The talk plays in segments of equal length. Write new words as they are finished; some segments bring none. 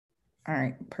All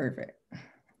right, perfect. I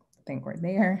think we're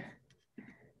there.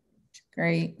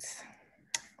 Great.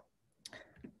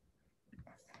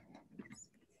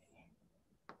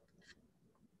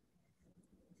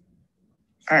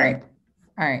 All right.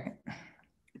 All right.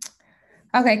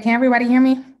 Okay, can everybody hear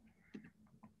me?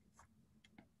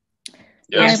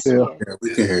 Yes. All right. Yeah,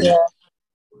 we can hear you.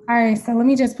 All right, so let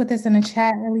me just put this in the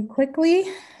chat really quickly,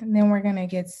 and then we're gonna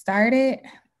get started.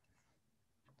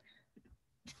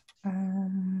 All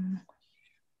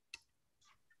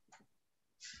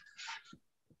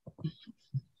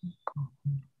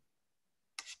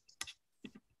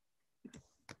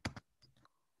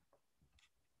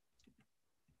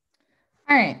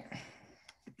right.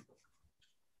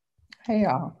 Hey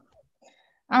y'all.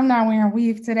 I'm not wearing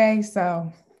weave today,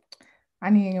 so I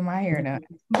need to get my hair done.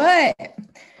 But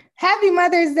happy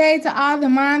Mother's Day to all the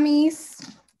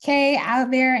mommies, okay, out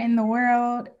there in the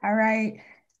world. All right.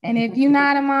 And if you're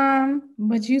not a mom,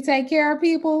 but you take care of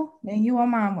people, then you a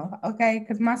mama, okay?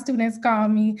 Because my students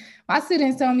told me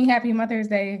happy Mother's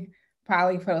Day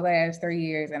probably for the last 3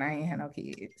 years, and I ain't had no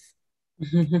kids.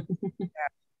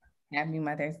 Happy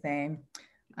Mother's Day.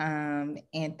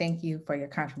 And thank you for your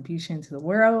contribution to the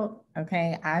world.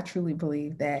 Okay. I truly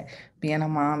believe that being a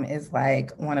mom is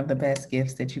like one of the best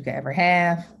gifts that you could ever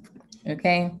have.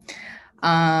 Okay.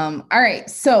 All right.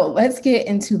 So let's get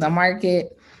into the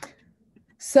market.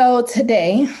 So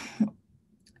today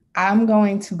I'm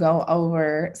going to go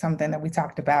over something that we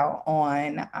talked about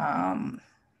on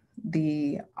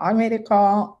the automated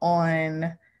call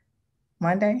on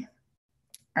Monday.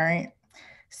 All right.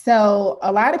 So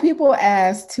a lot of people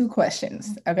asked 2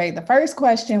 questions. Okay, the first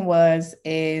question what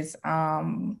was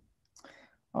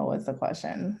the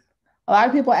question? A lot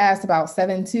of people asked about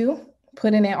 7-2,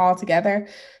 putting it all together.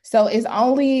 So it's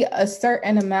only a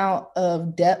certain amount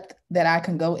of depth that I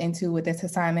can go into with this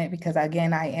assignment because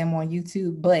again, I am on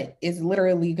YouTube, but it's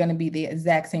literally going to be the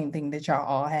exact same thing that y'all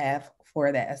all have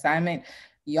for that assignment.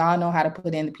 Y'all know how to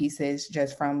put in the pieces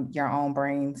just from your own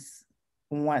brains.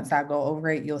 Once I go over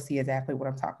it, you'll see exactly what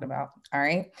I'm talking about. All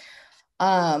right.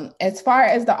 As far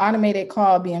as the automated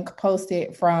call being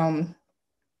posted from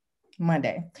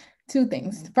Monday, 2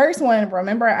 things. First one,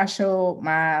 remember I showed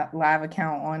my live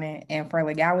account on it, and for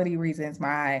legality reasons,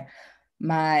 my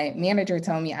manager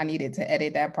told me I needed to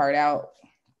edit that part out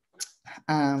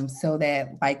so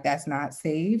that like that's not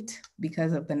saved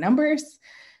because of the numbers.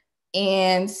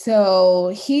 And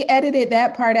so he edited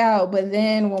that part out, but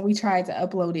then when we tried to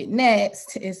upload it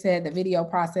next, it said the video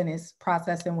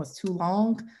processing was too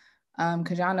long.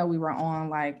 Because y'all know we were on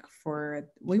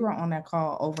that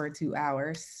call over 2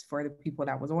 hours for the people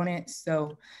that was on it.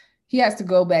 So he has to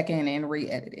go back in and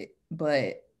re-edit it.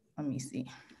 But let me see.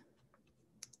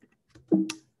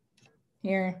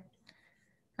 Here,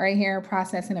 right here,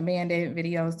 processing abandoned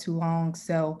video is too long.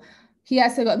 So he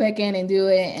has to go back in and do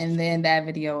it, and then that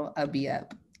video will be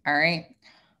up. All right.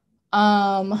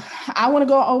 I want to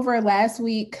go over last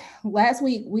week. Last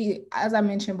week, as I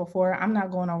mentioned before, I'm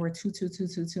not going over too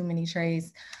many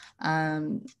trades right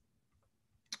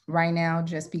now,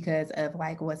 just because of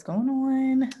like what's going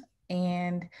on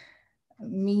and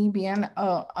me being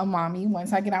a mommy.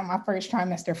 Once I get out my first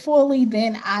trimester fully,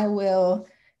 then I will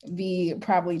be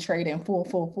probably trading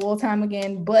full time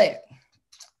again. But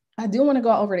I do want to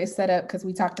go over this setup because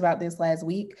we talked about this last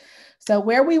week. So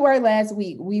where we were last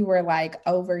week, we were like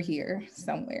over here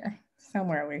somewhere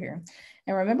over here.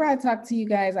 And remember I talked to you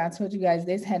guys, I told you guys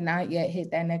this had not yet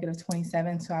hit that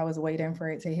 -27. So I was waiting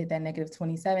for it to hit that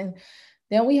 -27.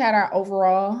 Then we had our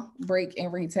overall break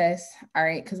and retest. All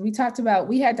right, because we talked about,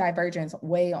 we had divergence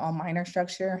way on minor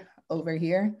structure over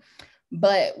here.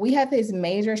 But we had this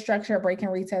major structure break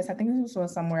and retest. I think this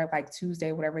was somewhere like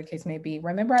Tuesday, whatever the case may be.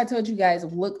 Remember I told you guys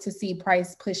look to see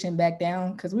price pushing back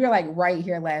down because we were like right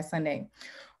here last Sunday.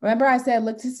 Remember I said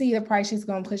look to see the price is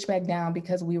going to push back down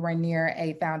because we were near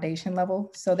a foundation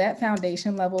level. So that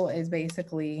foundation level is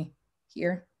basically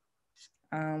here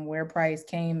where price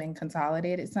came and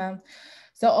consolidated some.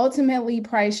 So ultimately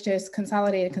price just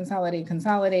consolidated,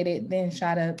 then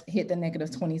shot up, hit the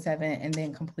 -27 and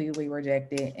then completely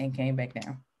rejected and came back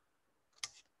down.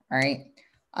 All right.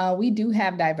 We do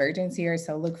have divergence here.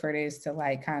 So look for this to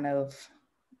like kind of,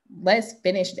 let's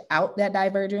finish out that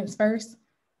divergence first.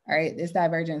 All right. This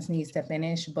divergence needs to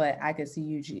finish, but I could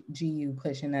see GU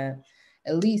pushing up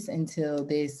at least until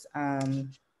this,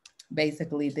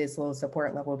 basically this little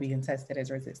support level being tested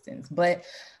as resistance, but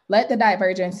let the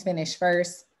divergence finish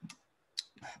first.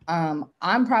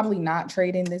 I'm probably not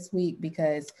trading this week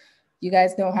because you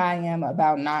guys know how I am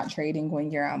about not trading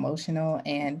when you're emotional,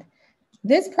 and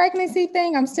this pregnancy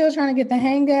thing, I'm still trying to get the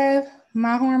hang of.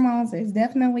 My hormones is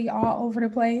definitely all over the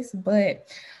place, but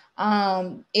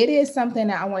It is something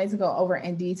that I wanted to go over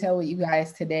in detail with you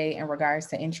guys today in regards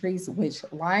to entries, which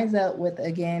lines up with,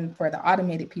 again, for the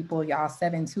automated people, y'all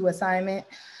 7-2 assignment.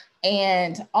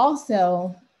 And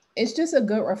also, it's just a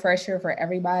good refresher for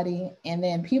everybody. And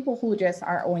then people who just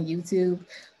are on YouTube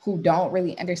who don't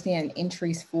really understand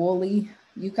entries fully,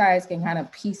 you guys can kind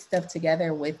of piece stuff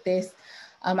together with this.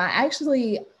 I'm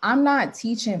not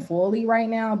teaching fully right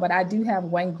now, but I do have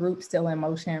one group still in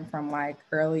motion from like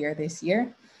earlier this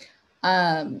year.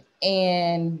 And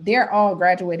they're all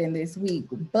graduating this week,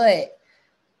 but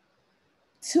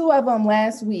 2 of them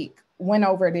last week went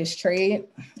over this trade,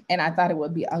 and I thought it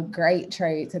would be a great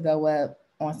trade to go up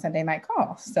on Sunday night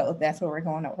call. So that's what we're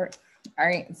going over. All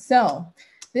right. So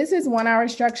this is 1 hour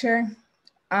structure.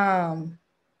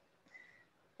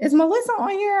 Is Melissa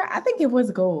on here? I think it was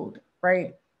gold,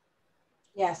 right?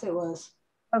 Yes, it was.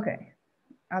 Okay.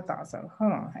 I thought so.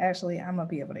 Hold on. Actually, I'm gonna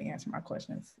be able to answer my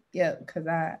questions. Yeah, because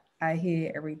I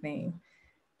hid everything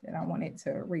that I wanted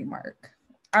to remark.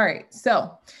 All right.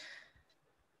 So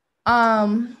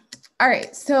all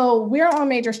right, so we're on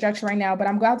major structure right now, but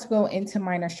I'm about to go into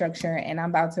minor structure and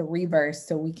I'm about to reverse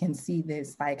so we can see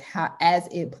this like how as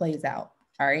it plays out.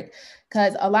 All right,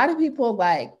 because a lot of people,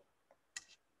 like,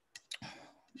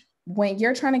 when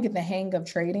you're trying to get the hang of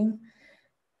trading,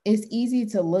 it's easy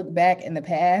to look back in the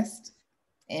past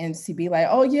and to be like,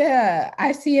 oh yeah,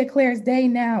 I see it clear as day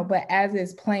now. But as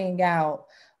it's playing out,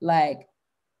 like,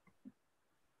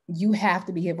 you have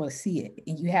to be able to see it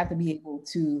and you have to be able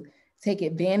to take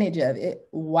advantage of it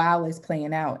while it's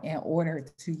playing out in order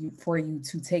for you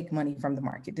to take money from the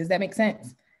market. Does that make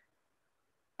sense?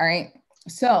 All right.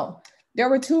 So there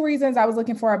were 2 reasons I was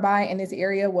looking for a buy in this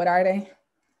area. What are they?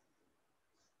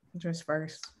 Just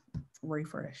first,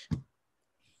 refresh.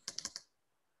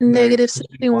 Negative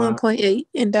 61.8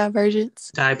 in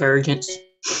divergence. Divergence.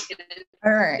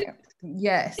 All right.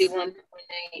 Yes.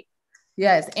 61.8.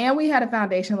 Yes, and we had a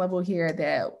foundation level here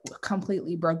that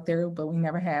completely broke through, but we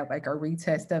never had like a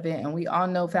retest of it. And we all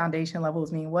know foundation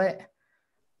levels mean what?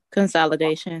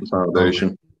 Consolidation.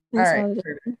 Consolidation. All right.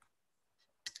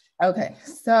 Okay,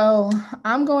 so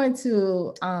I'm going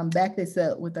to back this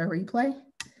up with a replay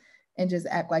and just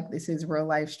act like this is real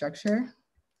life structure.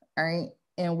 All right,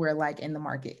 and we're like in the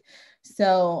market.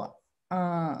 So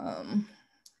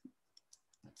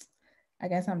I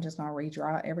guess I'm just gonna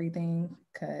redraw everything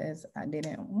because I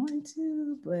didn't want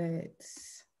to, but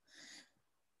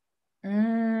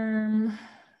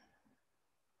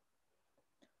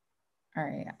all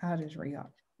right, I'll just redraw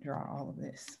all of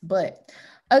this. But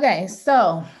okay,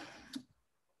 so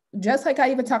just like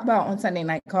I even talk about on Sunday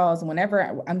night calls,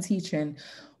 whenever I'm teaching,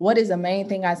 what is the main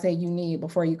thing I say you need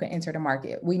before you can enter the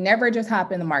market? We never just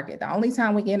hop in the market. The only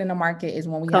time we get in the market is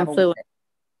when we have a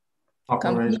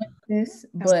this,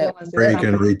 but break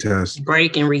and retest.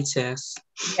 Break and retest.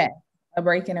 Yes, a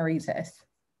break and a retest.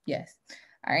 Yes.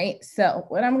 All right. So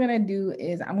what I'm gonna do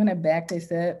is I'm gonna back this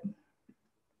up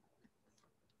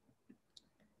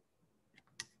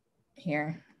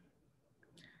here.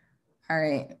 All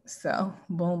right. So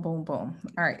boom, boom, boom.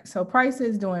 All right. So price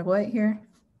is doing what here?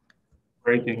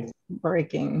 Breaking.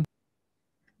 Breaking.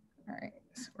 All right.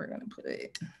 So we're gonna put a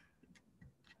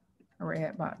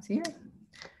red box here.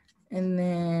 And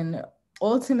then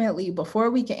ultimately, before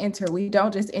we can enter, we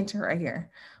don't just enter right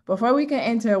here. Before we can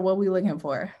enter, what are we looking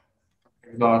for?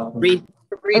 Retest.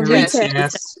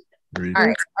 All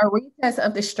right, a retest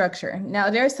of the structure. Now,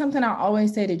 there's something I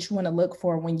always say that you want to look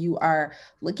for when you are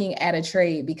looking at a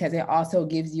trade, because it also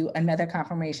gives you another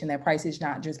confirmation that price is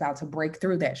not just about to break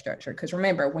through that structure. Because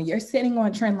remember, when you're sitting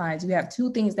on trend lines, you have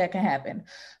 2 things that can happen.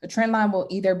 The trend line will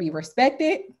either be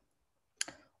respected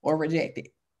or rejected.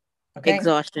 Okay.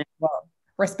 Exhaustion. Well,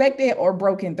 respected or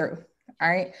broken through. All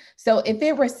right. So if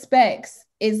it respects,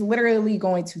 it's literally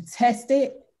going to test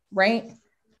it, right?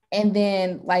 And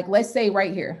then, like, let's say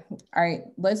right here. All right,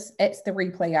 let's X the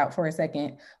replay out for a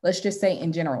second. Let's just say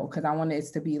in general, because I want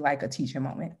this to be like a teaching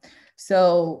moment.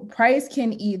 So price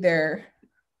can either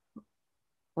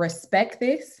respect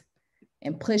this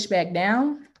and push back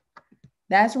down.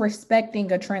 That's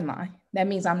respecting a trend line. That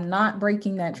means I'm not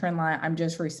breaking that trend line. I'm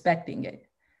just respecting it.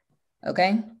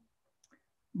 Okay.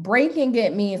 Breaking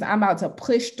it means I'm about to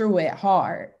push through it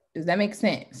hard. Does that make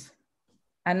sense?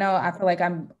 I know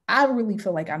I really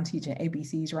feel like I'm teaching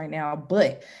ABCs right now,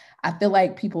 but I feel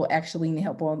like people actually need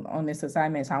help on this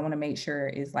assignment. So I want to make sure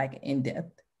it's like in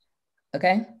depth.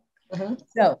 Okay.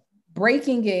 So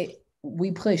breaking it, we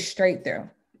push straight through.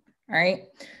 All right.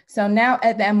 So now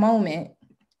at that moment,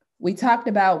 we talked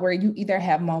about where you either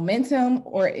have momentum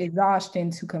or exhaustion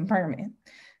to confirm it.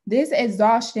 This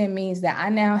exhaustion means that I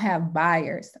now have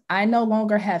buyers. I no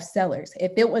longer have sellers.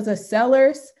 If it was a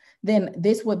sellers, then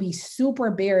this would be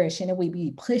super bearish and it would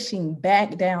be pushing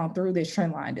back down through this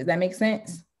trend line. Does that make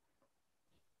sense?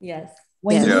 Yes.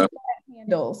 When you look at a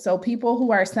candle, so people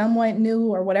who are somewhat new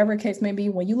or whatever case may be,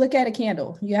 when you look at a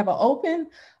candle, you have an open,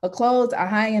 a close, a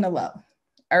high, and a low.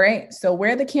 All right. So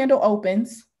where the candle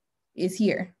opens is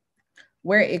here.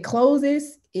 Where it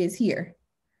closes is here.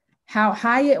 How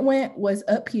high it went was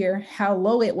up here. How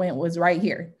low it went was right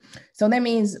here. So that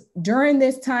means during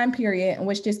this time period in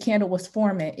which this candle was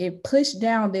forming, it pushed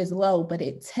down this low, but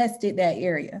it tested that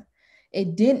area.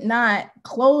 It did not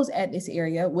close at this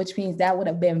area, which means that would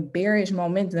have been bearish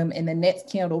momentum and the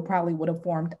next candle probably would have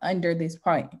formed under this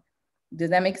point. Does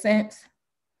that make sense?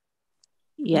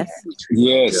 Yes.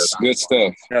 Yes, good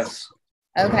stuff. Yes.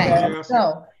 Okay,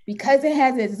 so because it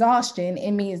has exhaustion,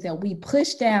 it means that we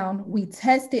pushed down, we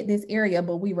tested this area,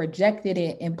 but we rejected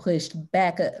it and pushed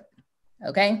back up.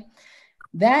 Okay,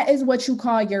 that is what you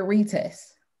call your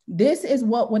retest. This is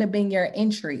what would have been your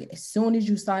entry as soon as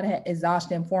you saw that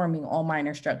exhaustion forming on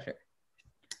minor structure.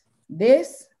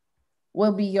 This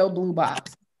will be your blue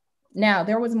box. Now,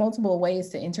 there was multiple ways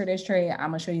to enter this trade. I'm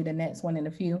gonna show you the next one in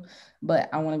a few, but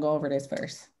I wanna go over this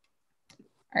first.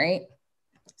 All right,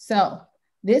 so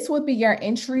this would be your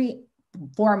entry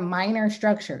for minor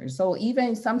structures. So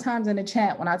even sometimes in the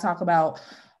chat, when I talk about,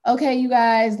 okay, you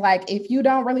guys, like if you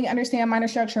don't really understand minor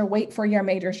structure, wait for your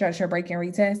major structure break and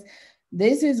retest.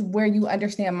 This is where you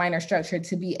understand minor structure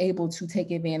to be able to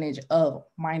take advantage of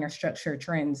minor structure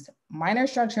trends. Minor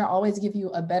structure always give you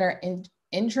a better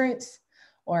entrance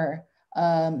or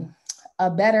a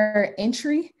better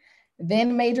entry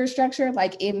than major structure.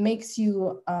 Like it makes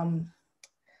you,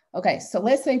 okay, so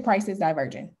let's say price is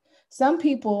divergent. Some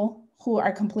people who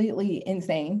are completely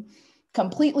insane,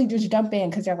 completely just jump in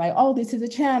because they're like, oh, this is a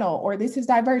channel or this is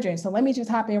divergent. So let me just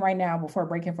hop in right now before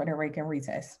breaking for the break and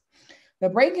retest. The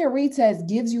break and retest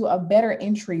gives you a better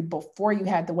entry before you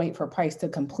have to wait for price to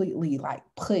completely like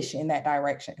push in that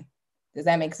direction. Does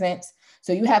that make sense?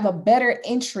 So you have a better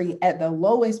entry at the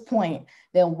lowest point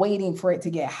than waiting for it to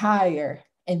get higher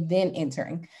and then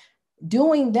entering.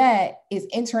 Doing that is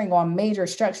entering on major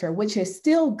structure, which is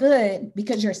still good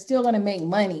because you're still going to make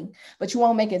money, but you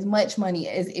won't make as much money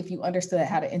as if you understood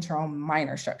how to enter on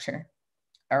minor structure.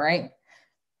 All right.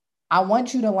 I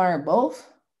want you to learn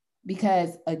both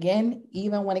because, again,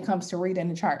 even when it comes to reading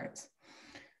the charts,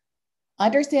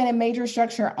 understanding major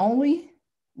structure only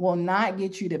will not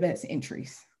get you the best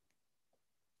entries.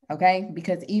 Okay.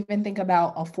 Because even think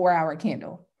about a 4-hour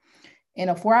candle. In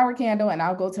a 4-hour candle, and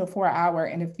I'll go to a 4-hour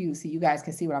in a few so you guys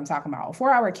can see what I'm talking about. A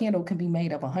 4-hour candle can be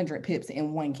made of 100 pips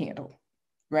in one candle,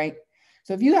 right?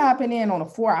 So if you happen in on a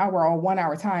 4-hour or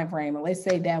 1-hour time frame, and let's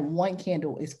say that one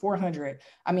candle is 400,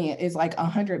 I mean, it's like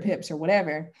 100 pips or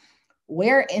whatever,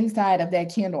 where inside of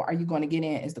that candle are you going to get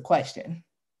in is the question.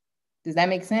 Does that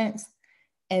make sense?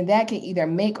 And that can either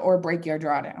make or break your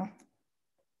drawdown,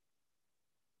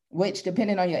 which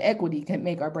depending on your equity can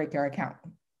make or break your account.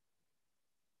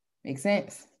 Make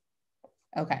sense?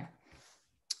 Okay.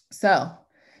 So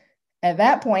at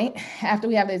that point, after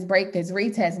we have this break, this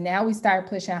retest, now we start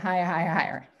pushing higher, higher,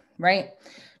 higher, right?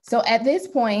 So at this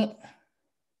point,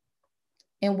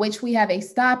 in which we have a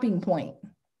stopping point,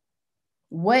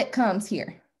 what comes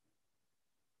here?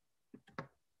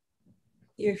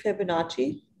 Your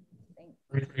Fibonacci.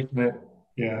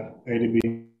 Yeah, A to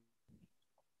B.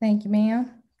 Thank you,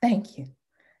 ma'am. Thank you.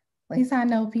 At least I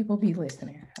know people be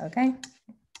listening, okay?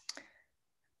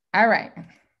 All right.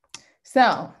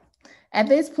 So at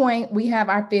this point, we have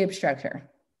our fib structure,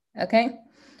 okay?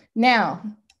 Now,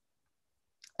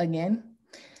 again,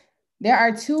 there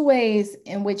are two ways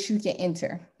in which you can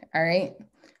enter, all right?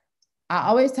 I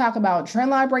always talk about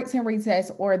trendline breaks and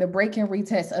retests or the break and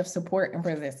retest of support and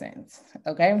resistance,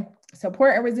 okay?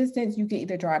 Support and resistance, you can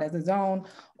either draw it as a zone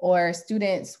or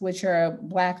students, which are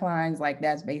black lines, like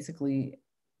that's basically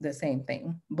the same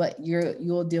thing, but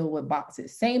you'll deal with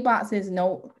boxes. Same boxes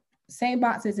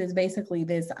is basically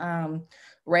this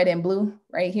red and blue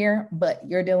right here, but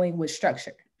you're dealing with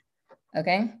structure,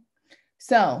 okay?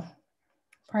 So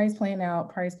price playing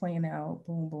out,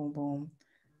 boom, boom, boom.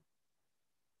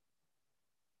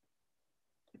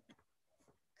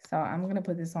 So I'm gonna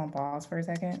put this on pause for a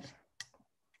second.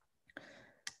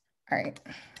 All right.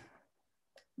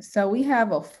 So we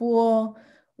have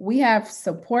we have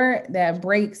support that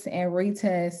breaks and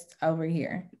retests over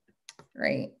here,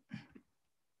 right?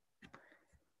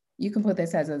 You can put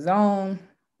this as a zone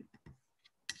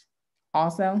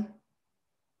also,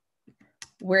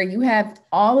 where you have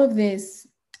all of this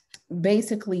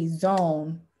basically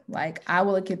zone. Like I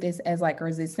will look at this as like a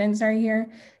resistance right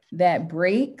here that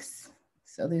breaks,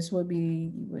 So this would be,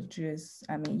 you would just,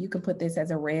 I mean, you could put this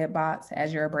as a red box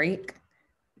as your break.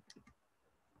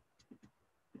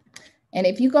 And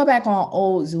if you go back on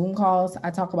old Zoom calls,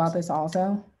 I talk about this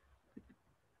also,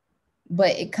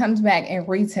 but it comes back and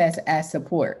retests as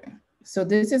support. So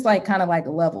this is like kind of like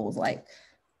levels, like,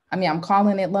 I mean, I'm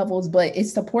calling it levels, but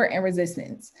it's support and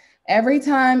resistance. Every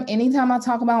time, anytime I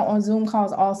talk about on Zoom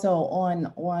calls, also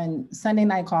on Sunday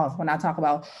night calls, when I talk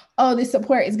about, oh, this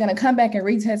support is going to come back and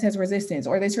retest as resistance,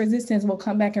 or this resistance will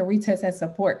come back and retest as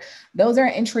support. Those are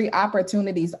entry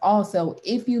opportunities also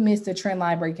if you miss the trend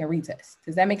line break and retest.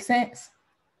 Does that make sense?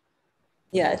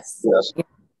 Yes. Yes.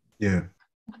 Yeah.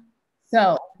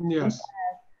 So Yes.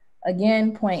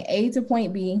 again, point A to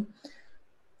point B.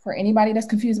 For anybody that's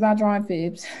confused about drawing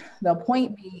fibs, the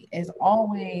point B is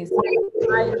always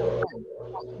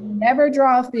never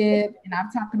draw a fib. And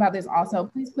I've talked about this also.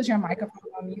 Please put your microphone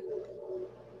on mute.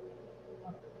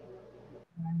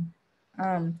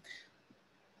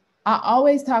 I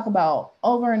always talk about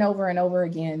over and over and over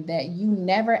again that you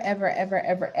never, ever, ever,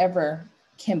 ever, ever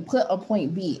can put a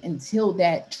point B until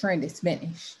that trend is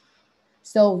finished.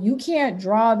 So you can't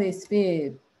draw this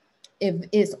fib if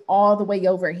it's all the way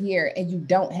over here and you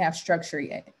don't have structure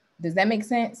yet. Does that make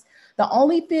sense? The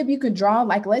only fib you could draw,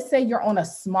 like let's say you're on a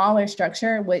smaller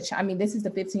structure, which I mean, this is the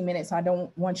 15 minutes, so I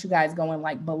don't want you guys going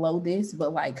like below this,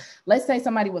 but like, let's say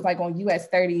somebody was like on US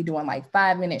 30 doing like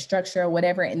 5-minute structure or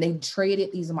whatever, and they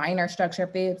traded these minor structure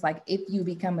fibs. Like if you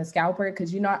become a scalper,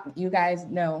 because you guys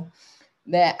know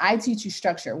that I teach you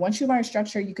structure. Once you learn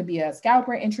structure, you could be a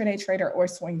scalper, intraday trader, or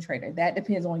swing trader. That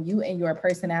depends on you and your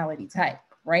personality type.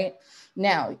 Right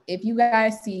now, if you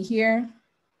guys see here,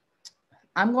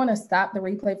 I'm going to stop the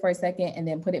replay for a second and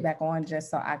then put it back on just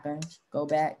so I can go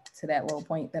back to that little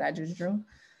point that I just drew.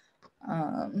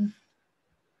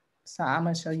 So I'm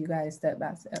going to show you guys step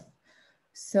by step.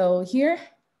 So here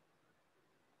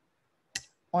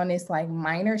on this like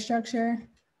minor structure,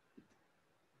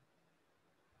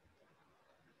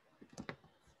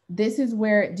 this is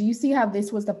where, do you see how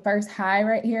this was the first high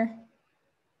right here?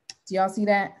 Do y'all see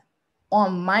that?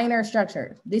 On minor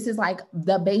structure, this is like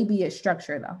the babyest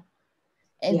structure though.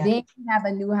 And then you have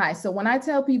a new high. So when I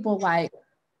tell people like,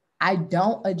 I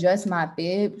don't adjust my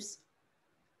fibs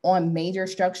on major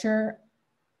structure,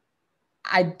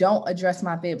 I don't adjust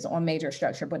my fibs on major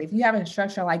structure. But if you have a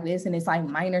structure like this and it's like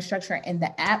minor structure and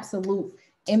the absolute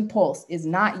impulse is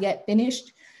not yet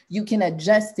finished, you can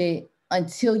adjust it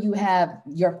until you have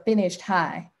your finished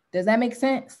high. Does that make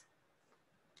sense?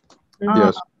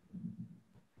 Yes.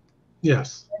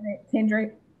 Yes.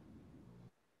 Kendrick,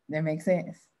 that makes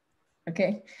sense.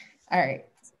 Okay. All right.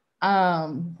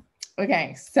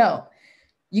 Okay. So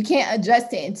you can't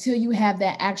adjust it until you have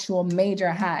that actual major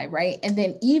high, right? And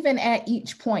then even at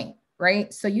each point,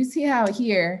 right? So you see how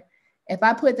here, if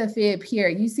I put the fib here,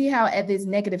 you see how at this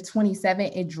negative 27,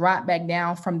 it dropped back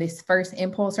down from this first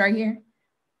impulse right here.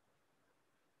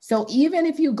 So even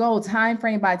if you go time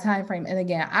frame by time frame, and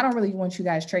again, I don't really want you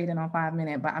guys trading on 5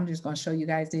 minute, but I'm just going to show you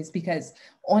guys this because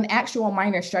on actual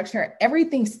minor structure,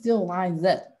 everything still lines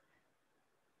up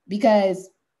because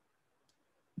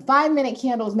 5-minute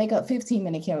candles make up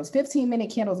 15-minute candles. 15-minute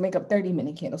candles make up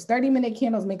 30-minute candles. 30-minute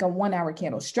candles make up 1-hour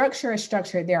candles. Structure is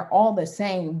structure. They're all the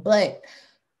same, but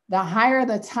the higher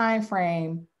the time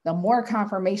frame, the more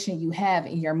confirmation you have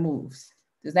in your moves.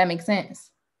 Does that make sense?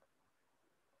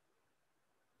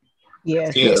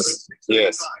 Yes. Yes.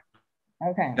 Yes.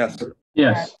 Okay. Yes.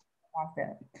 Yes.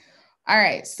 All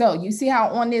right. So you see how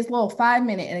on this little 5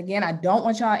 minute, and again, I don't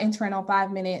want y'all entering on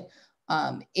 5 minute.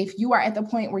 If you are at the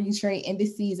point where you trade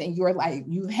indices and you're like,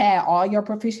 you had all your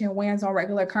proficient wins on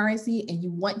regular currency and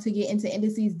you want to get into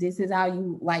indices, this is how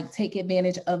you like take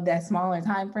advantage of that smaller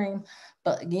time frame.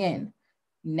 But again,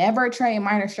 never trade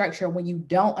minor structure when you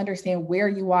don't understand where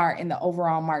you are in the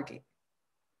overall market.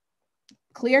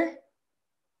 Clear?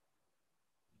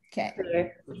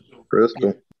 Okay.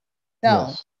 Crystal.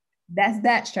 So that's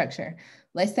that structure.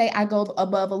 Let's say I go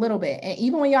above a little bit. And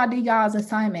even when y'all do y'all's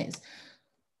assignments,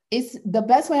 it's the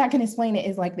best way I can explain it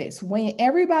is like this. When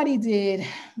everybody did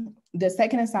the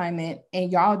second assignment and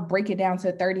y'all break it down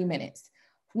to 30 minutes,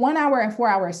 1 hour and 4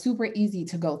 hours is super easy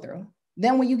to go through.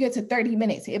 Then when you get to 30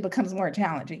 minutes, it becomes more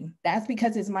challenging. That's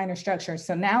because it's minor structure.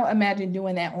 So now imagine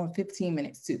doing that on 15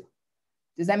 minutes too.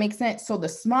 Does that make sense? So the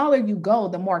smaller you go,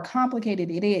 the more complicated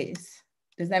it is.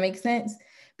 Does that make sense?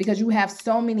 Because you have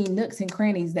so many nooks and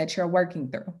crannies that you're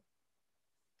working through.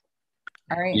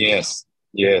 All right. Yes.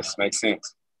 Yes. Makes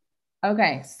sense.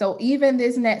 Okay. So even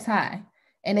this next high,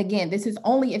 and again, this is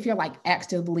only if you're like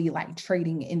actively like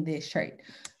trading in this trade.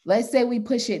 Let's say we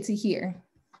push it to here,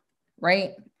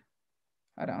 right?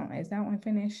 Hold on, is that one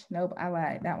finished? Nope, I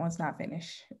lied. That one's not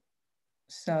finished.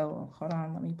 So hold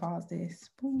on, let me pause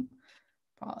this. Boom,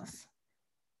 pause.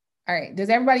 All right, does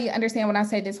everybody understand when I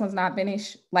say this one's not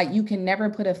finished? Like you can never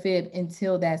put a fib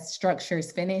until that structure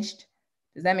is finished.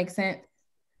 Does that make sense?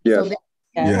 Yes. So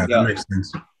Yeah, that makes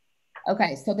sense.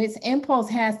 okay, so this impulse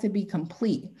has to be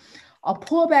complete. A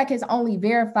pullback is only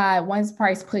verified once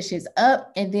price pushes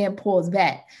up and then pulls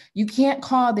back. You can't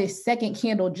call this second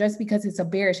candle just because it's a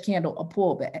bearish candle a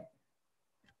pullback.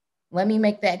 Let me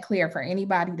make that clear for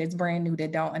anybody that's brand new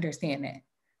that don't understand that.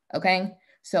 Okay,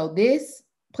 so this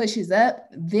pushes up,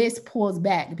 this pulls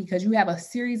back because you have a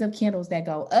series of candles that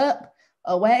go up,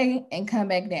 away, and come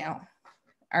back down.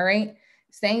 All right,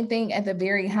 same thing at the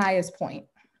very highest point.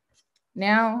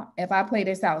 Now, if I play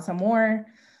this out some more,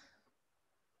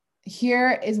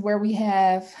 here is where we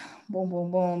have boom,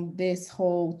 boom, boom, this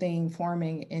whole thing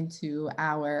forming into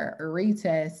our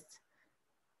retest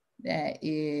that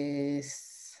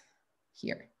is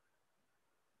here.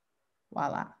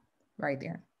 Voila, right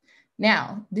there.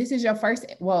 Now, this is your first,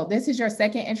 well, this is your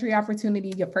second entry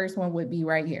opportunity. Your first one would be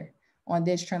right here on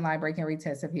this trend line break and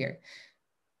retest of here.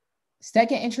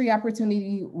 Second entry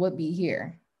opportunity would be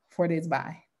here for this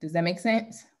buy. Does that make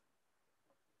sense?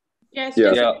 Yes.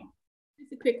 Yeah.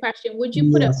 Just a quick question. Would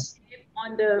you put a fib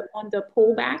on the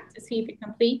pullback to see if it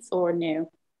completes or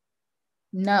no?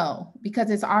 No,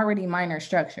 because it's already minor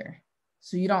structure.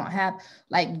 So you don't have,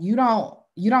 like, you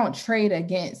don't trade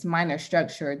against minor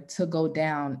structure to go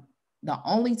down. The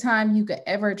only time you could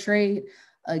ever trade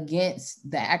against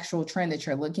the actual trend that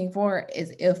you're looking for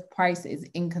is if price is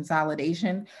in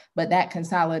consolidation, but that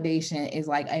consolidation is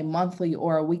like a monthly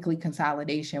or a weekly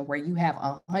consolidation where you have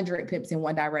 100 pips in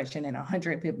one direction and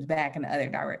 100 pips back in the other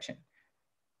direction.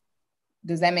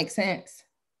 Does that make sense?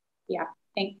 Yeah,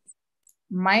 thanks.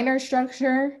 Minor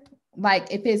structure,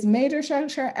 like if it's major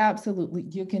structure, absolutely.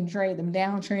 You can trade them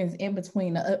downtrends in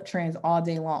between the uptrends all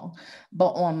day long.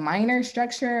 But on minor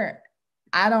structure,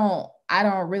 I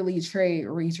don't really trade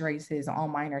retraces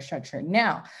on minor structure.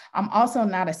 Now, I'm also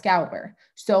not a scalper.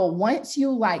 So once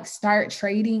you like start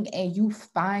trading and you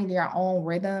find your own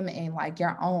rhythm and like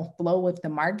your own flow with the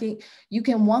market, you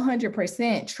can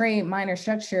 100% trade minor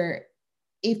structure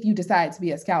if you decide to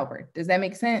be a scalper. Does that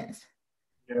make sense?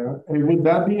 Yeah. Hey, would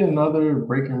that be another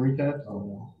break and retest? Oh,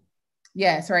 no.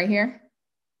 Yes, right here.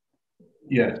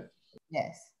 Yes.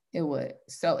 Yes, it would.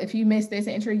 So if you missed this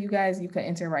entry, you guys, you could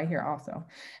enter right here also.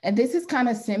 And this is kind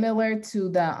of similar to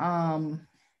the,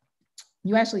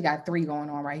 you actually got 3 going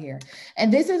on right here.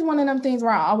 And this is one of them things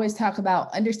where I always talk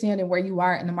about understanding where you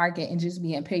are in the market and just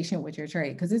being patient with your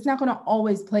trade, because it's not going to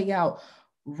always play out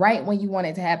right when you want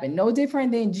it to happen. No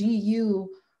different than GU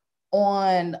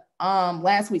on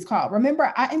last week's call.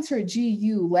 Remember, I entered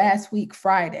GU last week,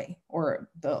 Friday, or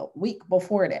the week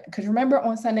before that. Because remember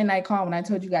on Sunday night call, when I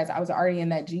told you guys I was already in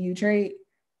that GU trade,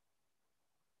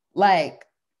 like,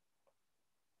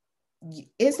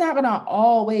 it's not gonna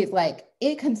always, like,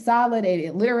 it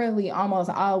consolidated literally almost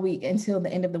all week until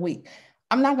the end of the week.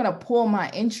 I'm not gonna pull my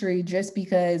entry just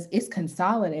because it's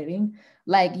consolidating.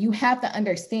 Like, you have to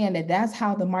understand that that's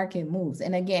how the market moves.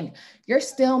 And again, you're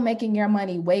still making your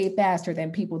money way faster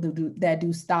than people that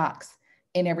do stocks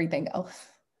and everything else.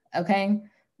 Okay.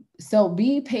 So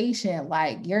be patient.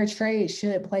 Like, your trade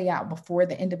should play out before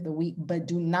the end of the week, but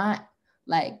do not,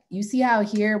 like, you see how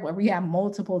here where we have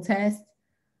multiple tests,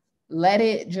 let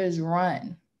it just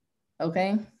run.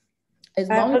 Okay. As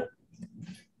long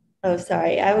Oh,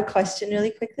 sorry. I have a question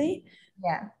really quickly.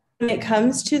 yeah. When it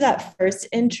comes to that first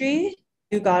entry,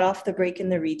 you got off the break in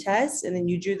the retest and then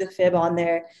you drew the fib on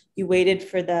there. You waited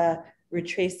for the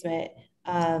retracement,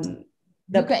 the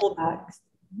pullbacks.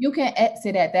 You can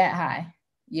exit at that high.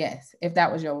 Yes, if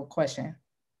that was your question.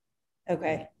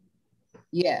 Okay.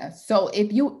 Yeah. So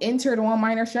if you entered on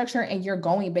minor structure and you're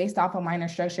going based off of minor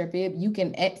structure fib, you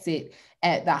can exit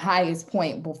at the highest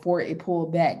point before it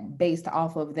pulled back based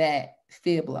off of that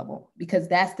fib level, because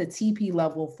that's the TP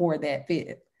level for that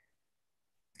fib.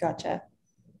 Gotcha.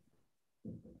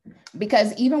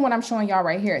 Because even what I'm showing y'all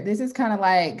right here, this is kind of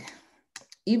like,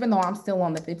 even though I'm still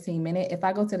on the 15-minute, if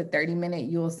I go to the 30-minute,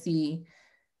 you'll see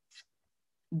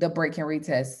the break and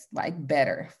retest like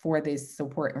better for this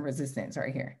support and resistance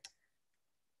right here.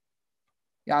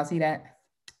 Y'all see that?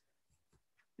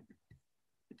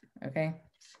 Okay.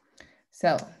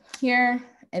 So here,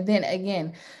 and then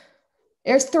again,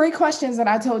 there's 3 questions that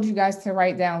I told you guys to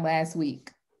write down last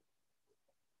week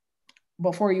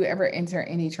before you ever enter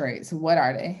any trades. What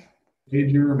are they?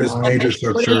 Is major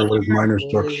structure, what is minor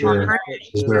structure?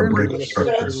 Is there a break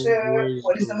structure?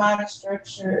 What is the minor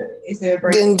structure? Is there a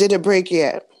break? Then did it break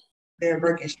yet? There a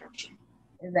breaking structure?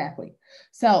 Exactly.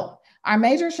 So Our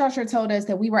major structure told us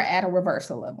that we were at a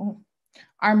reversal level.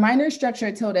 Our minor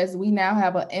structure told us we now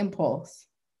have an impulse.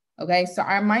 Okay, so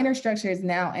our minor structure is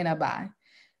now in a buy.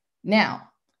 Now,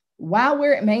 while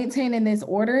we're maintaining this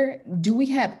order, do we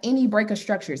have any breaker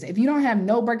structures? If you don't have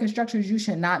no breaker structures, you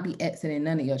should not be exiting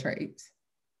none of your trades.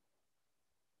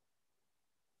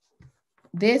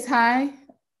 This high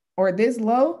or this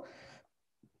low,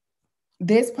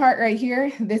 this part right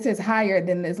here, this is higher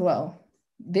than this low.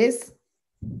 This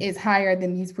is higher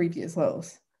than these previous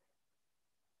lows.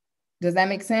 Does that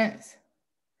make sense?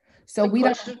 So we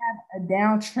don't have a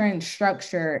downtrend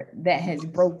structure that has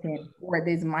broken for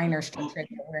this minor structure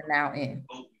that we're now in.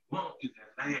 Can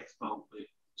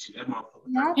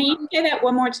you say that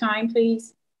one more time,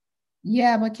 please?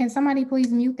 Yeah, but can somebody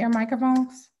please mute their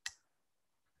microphones?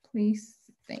 Please,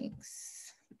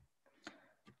 thanks.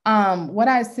 What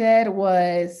I said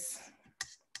was,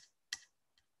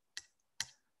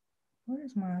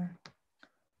 where's my,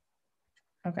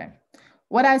 okay.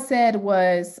 What I said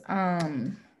was,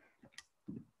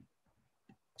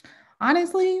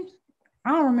 honestly, I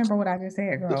don't remember what I just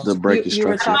said, girl. The break You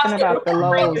were talking about the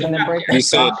lows and the break of You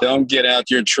said structure. don't get out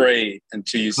your trade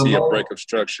until you see a break of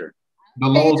structure. The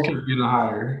lows keep getting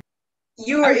higher.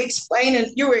 You were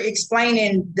explaining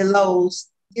the lows.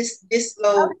 This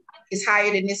low is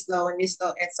higher than this low and this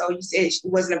low. And so you said it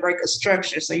wasn't a break of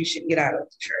structure, so you shouldn't get out of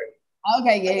the trade.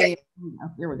 Okay, yeah.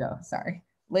 Here we go. Sorry.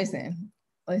 Listen,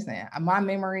 my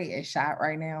memory is shot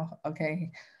right now.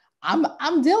 Okay.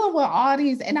 I'm dealing with all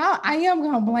these, and I am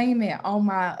gonna blame it on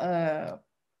my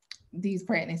these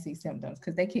pregnancy symptoms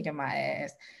because they kicking my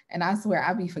ass. And I swear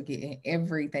I be forgetting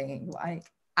everything. Like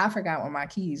I forgot what my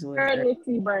keys were.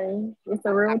 Pregnancy brain. It's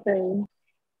a real thing.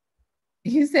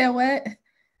 You said what?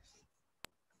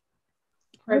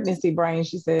 Pregnancy brain,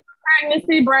 she said.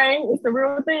 Pregnancy brain. It's a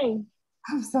real thing.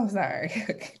 I'm so sorry.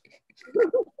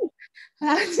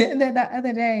 I did that the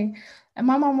other day. And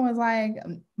my mom was like,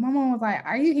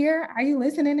 are you here? Are you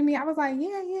listening to me? I was like,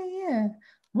 yeah.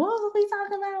 What was we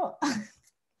talking about?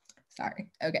 Sorry.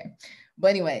 Okay. But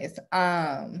anyways,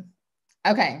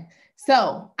 okay.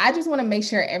 So I just want to make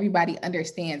sure everybody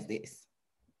understands this.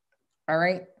 All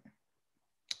right.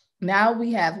 Now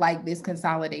we have like this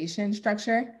consolidation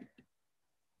structure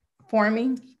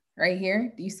forming right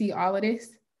here. Do you see all of this?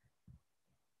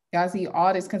 Y'all see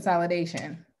all this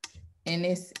consolidation in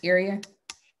this area?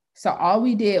 So all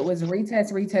we did was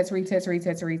retest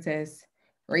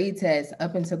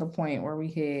up until the point where we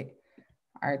hit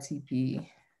RTP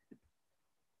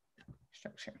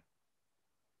structure.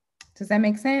 Does that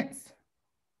make sense?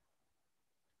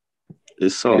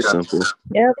 It's so simple.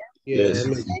 Yep. Yes.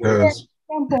 It's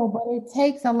simple, but it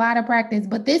takes a lot of practice.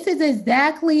 But this is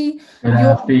exactly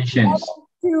your patience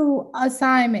to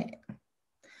assignment.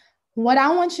 What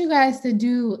I want you guys to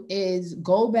do is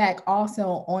go back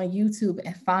also on YouTube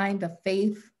and find the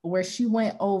Faith where she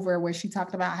went over, where she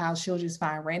talked about how she'll just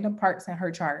find random parts in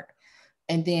her chart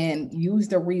and then use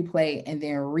the replay and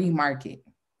then remark it.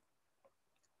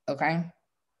 Okay?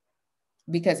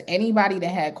 Because anybody that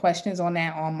had questions on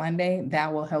that on Monday,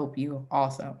 that will help you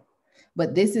also.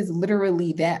 But this is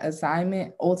literally that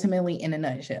assignment ultimately in a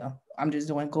nutshell. I'm just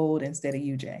doing gold instead of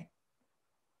UJ.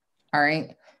 All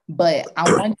right? But I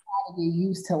want you to get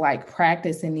used to like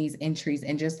practicing these entries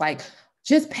and just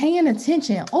paying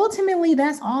attention. Ultimately,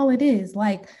 that's all it is.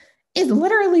 Like, it's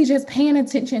literally just paying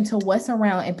attention to what's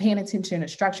around and paying attention to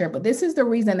structure. But this is the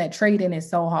reason that trading is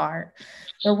so hard.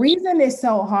 The reason it's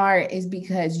so hard is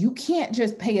because you can't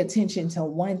just pay attention to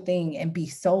one thing and be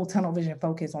so tunnel vision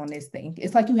focused on this thing.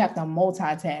 It's like you have to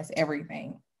multitask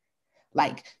everything.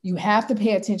 Like you have to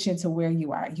pay attention to where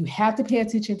you are. You have to pay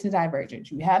attention to divergence.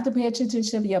 You have to pay attention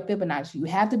to your Fibonacci. You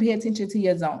have to pay attention to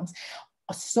your zones.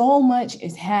 So much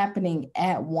is happening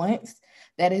at once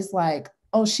that is like,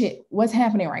 oh shit, what's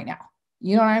happening right now?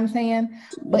 You know what I'm saying?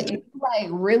 But if you like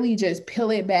really just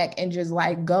peel it back and just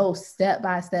like go step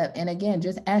by step. And again,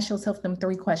 just ask yourself them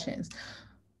 3 questions.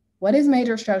 What is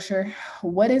major structure?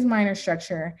 What is minor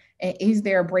structure? And is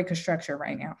there a breaker structure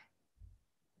right now?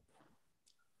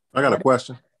 I got a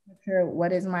question.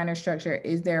 What is minor structure?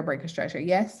 Is there a breaker structure?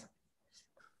 Yes.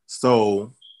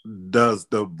 So does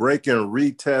the break and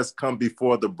retest come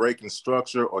before the breaking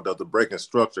structure, or does the breaking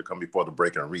structure come before the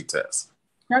break and retest?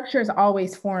 Structure is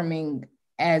always forming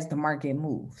as the market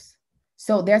moves.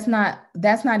 So that's not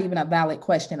even a valid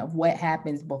question of what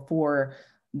happens before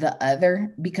the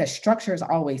other, because structure is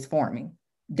always forming.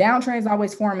 Downtrend is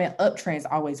always forming, uptrend is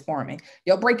always forming.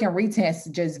 Your break and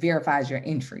retest just verifies your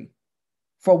entry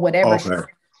for whatever. Okay.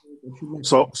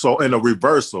 So in a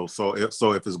reversal, so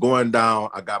if it's going down,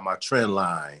 I got my trend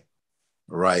line,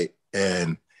 right?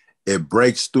 And it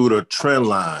breaks through the trend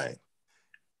line.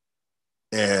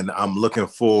 and I'm looking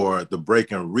for the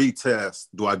break and retest.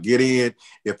 Do I get in?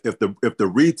 If the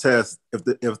retest,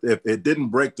 if it didn't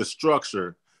break the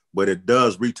structure, but it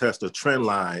does retest the trend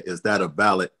line, is that a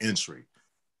valid entry?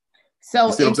 So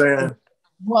you see what I'm saying?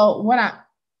 Well,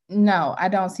 no, I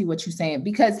don't see what you're saying,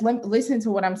 because listen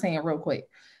to what I'm saying real quick.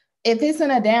 If it's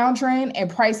in a downtrend and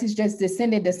price is just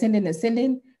descending,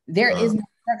 there is no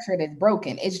structure that's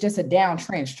broken. It's just a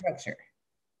downtrend structure.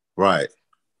 Right.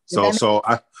 So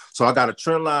I got a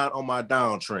trend line on my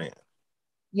downtrend.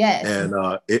 Yes.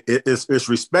 And it's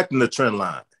respecting the trend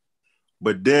line,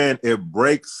 but then it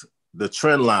breaks the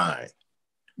trend line.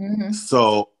 Mm-hmm.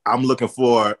 So I'm looking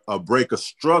for a break of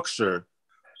structure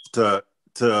to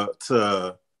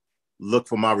look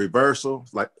for my reversal.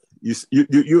 Like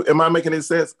you am I making any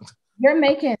sense? You're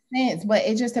making sense, but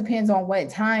it just depends on what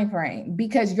time frame,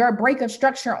 because your break of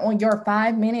structure on your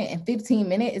 5 minute and 15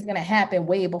 minute is going to happen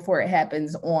way before it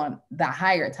happens on the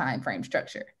higher time frame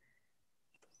structure.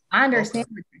 I understand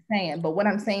what you're saying, but what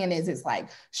I'm saying is it's like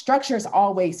structure is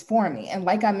always forming. And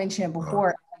like I mentioned before,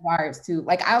 in regards to,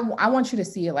 like, I want you to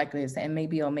see it like this, and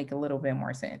maybe it'll make a little bit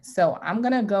more sense. So I'm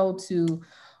going to go to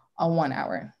a 1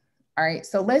 hour. All right,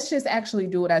 so let's just actually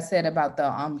do what I said about the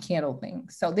candle thing.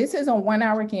 So this is a 1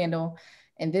 hour candle,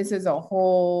 and this is a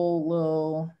whole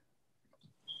little,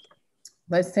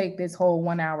 let's take this whole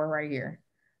 1 hour right here.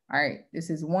 All right, this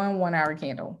is one 1 hour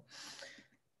candle.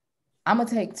 I'm gonna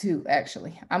take two,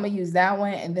 actually. I'm gonna use that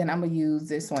one, and then I'm gonna use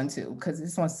this one too, because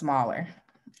this one's smaller.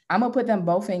 I'm gonna put them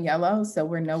both in yellow so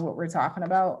we know what we're talking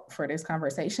about for this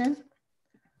conversation.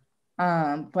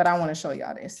 But I want to show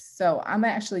y'all this. So I'm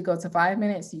gonna actually go to 5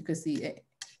 minutes so you can see it.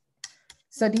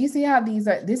 So do you see how these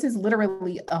are? This is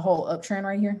literally a whole uptrend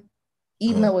right here,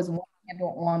 even though it's one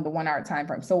candle on the 1 hour time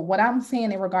frame. So what I'm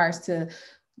saying in regards to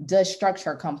does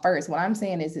structure come first? What I'm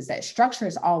saying is that structure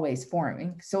is always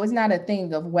forming. So it's not a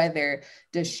thing of whether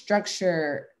the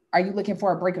structure, are you looking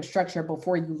for a break of structure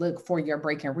before you look for your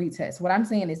break and retest? What I'm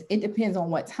saying is it depends on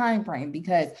what time frame,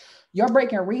 because your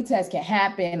break and retest can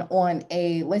happen on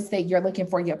a, let's say you're looking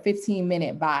for your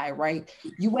 15-minute buy, right?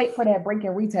 You wait for that break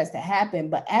and retest to happen,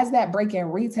 but as that break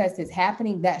and retest is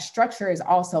happening, that structure is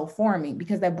also forming,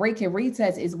 because that break and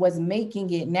retest is what's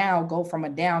making it now go from a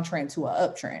downtrend to an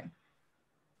uptrend.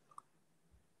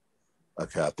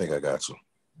 Okay, I think I got you.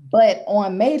 But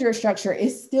on major structure,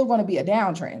 it's still going to be a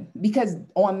downtrend, because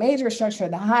on major structure,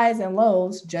 the highs and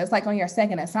lows, just like on your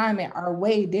second assignment, are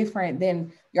way different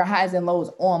than your highs and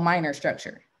lows on minor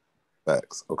structure.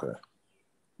 Facts. Okay.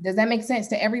 Does that make sense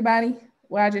to everybody,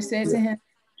 what I just said to him?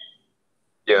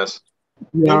 Yes.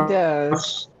 It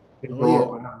does.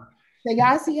 So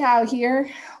y'all see how here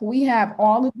we have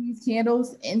all of these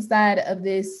candles inside of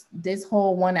this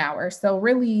whole 1 hour. So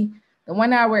really the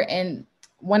 1 hour, and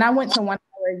when I went to 1 hour,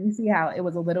 you see how it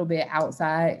was a little bit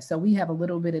outside. So we have a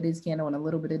little bit of this candle and a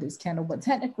little bit of this candle, but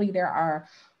technically there are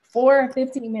 4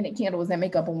 15-minute candles that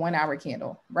make up a 1 hour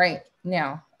candle. Right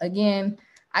now, again,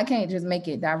 I can't just make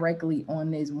it directly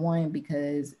on this one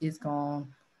because it's going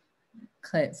to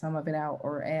cut some of it out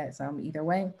or add some either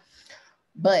way.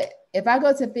 But if I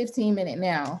go to 15-minute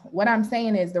now, what I'm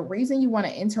saying is the reason you want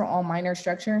to enter on minor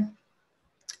structure,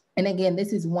 and again,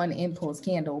 this is one impulse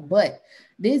candle, but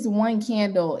this one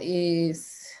candle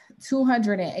is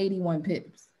 281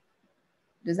 pips.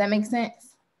 Does that make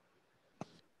sense?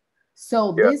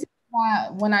 So this is why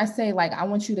when I say, like, I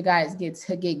want you to guys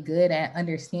get good at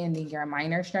understanding your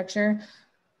minor structure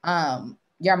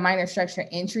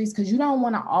entries, because you don't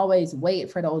want to always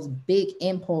wait for those big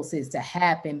impulses to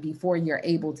happen before you're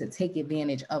able to take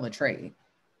advantage of a trade,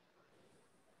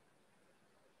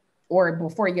 or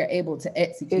before you're able to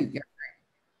execute your trade.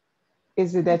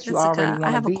 Is it that you already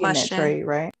want to be in that trade,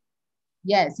 right?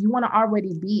 Yes, you want to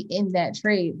already be in that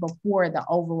trade before the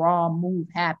overall move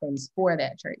happens for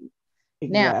that trade.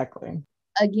 Exactly. Now,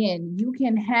 again, you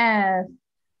can have,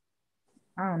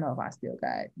 I don't know if I still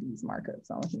got these markups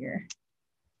on here,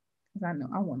 because I know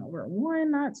I went over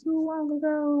one not too long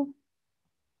ago.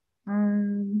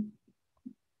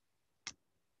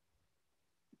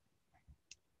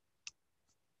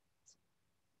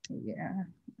 Yeah,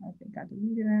 I think I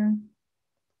deleted them.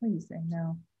 Please say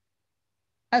no.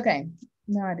 Okay,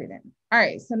 no, I didn't. All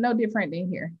right, so no different than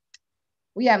here.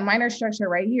 We have minor structure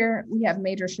right here. We have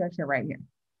major structure right here.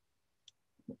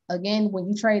 Again, when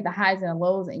you trade the highs and the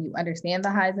lows and you understand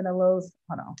the highs and the lows,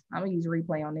 hold on, I'm gonna use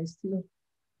replay on this too.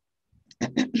 So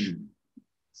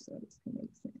this can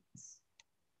make sense.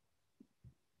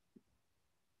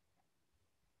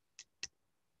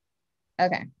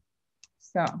 Okay,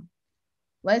 so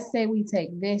let's say we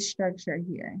take this structure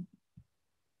here.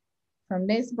 From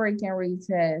this break and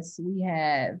retest, we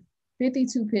have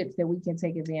 52 pips that we can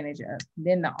take advantage of.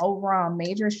 Then the overall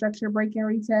major structure break and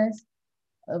retest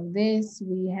of this,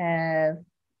 we have,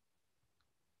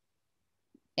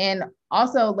 and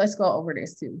also let's go over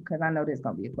this too, because I know there's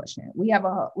gonna be a question. We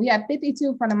have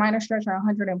 52 from the minor structure,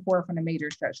 104 from the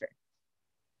major structure.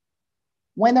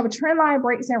 When the trend line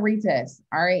breaks and retests,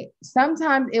 all right,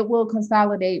 sometimes it will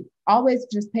consolidate. Always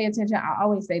just pay attention. I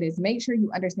always say this, make sure you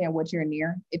understand what you're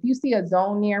near. If you see a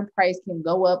zone near, price can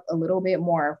go up a little bit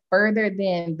more further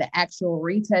than the actual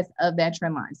retest of that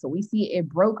trend line. So we see it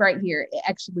broke right here. It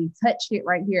actually touched it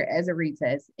right here as a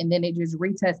retest, and then it just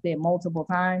retested multiple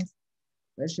times.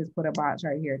 Let's just put a box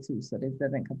right here too, so this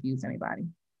doesn't confuse anybody.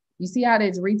 You see how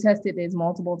it's retested this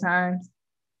multiple times,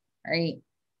 right?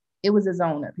 It was a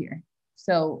zone up here.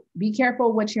 So be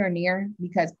careful what you're near,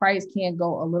 because price can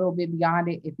go a little bit beyond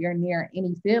it. If you're near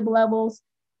any fib levels,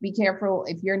 be careful.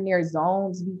 If you're near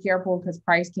zones, be careful, because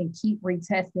price can keep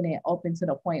retesting it open to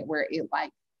the point where it like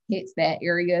hits that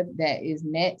area that is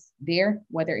next there,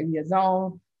 whether it be a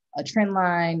zone, a trend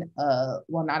line,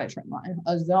 well, not a trend line,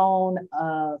 a zone,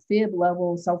 fib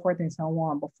level, so forth and so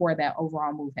on, before that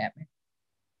overall move happened.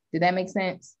 Did that make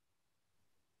sense?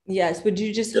 Yes. Would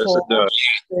you just hold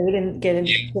and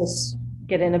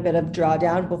get in a bit of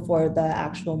drawdown before the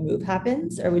actual move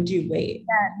happens, or would you wait?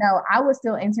 Yeah, no, I would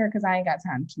still enter, because I ain't got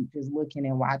time to keep just looking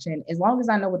and watching. As long as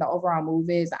I know what the overall move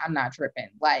is, I'm not tripping.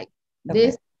 Like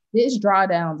this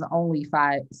drawdown's only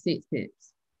 6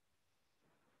 pips.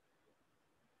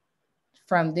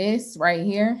 From this right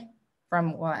here,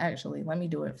 well, actually, let me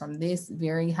do it from this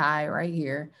very high right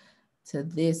here to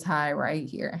this high right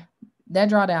here. That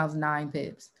drawdown's 9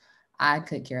 pips. I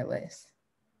could care less.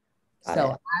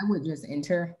 So I would just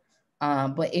enter.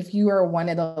 But if you are one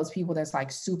of those people that's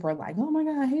like super like, oh my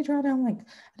God, I hate drawdown. Like,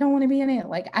 I don't want to be in it.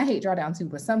 Like, I hate drawdown too,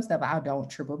 but some stuff I don't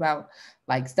trip about.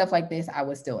 Like stuff like this, I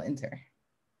would still enter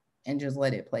and just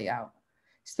let it play out.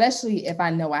 Especially if I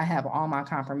know I have all my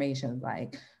confirmations,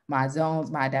 like my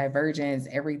zones, my divergence,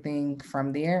 everything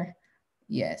from there.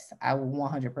 Yes, I will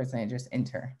 100% just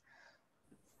enter.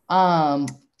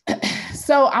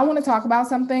 So I want to talk about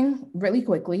something really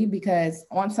quickly, because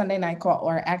on Sunday night call,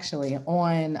 or actually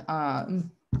on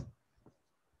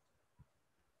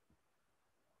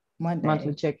Monday.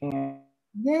 Monthly check-in.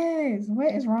 Yes,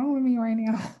 what is wrong with me right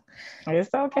now?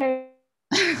 It's okay.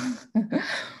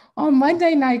 On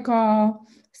Monday night call,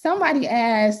 somebody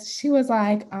asked, she was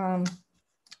like,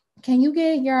 can you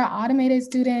get your automated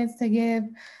students to give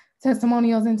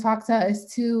testimonials and talk to us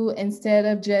too, instead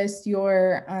of just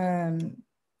your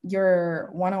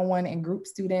one-on-one and group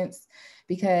students,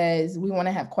 because we want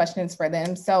to have questions for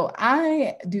them. So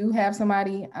I do have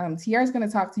somebody, Tiara is going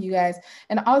to talk to you guys,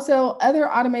 and also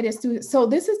other automated students. So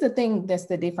this is the thing that's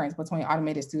the difference between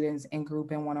automated students and group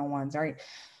and one-on-ones, right?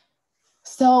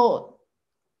 So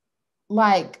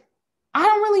like, I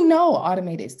don't really know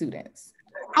automated students.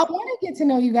 I want to get to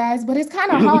know you guys, but it's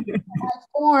kind of hard to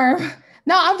form.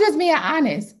 No, I'm just being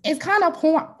honest. It's kind of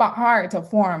hard to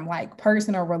form like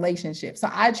personal relationships. So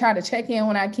I try to check in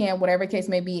when I can, whatever case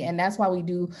may be. And that's why we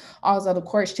do also the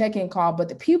course check-in call. But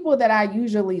the people that I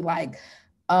usually like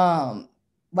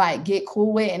get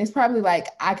cool with, and it's probably like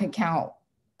I can count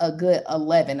a good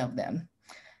 11 of them,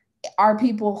 are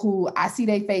people who I see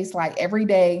their face like every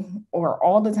day or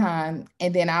all the time.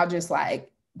 And then I'll just like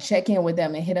check in with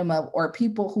them and hit them up, or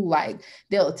people who like,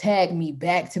 they'll tag me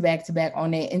back to back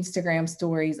on their Instagram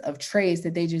stories of trades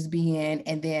that they just be in.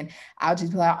 And then I'll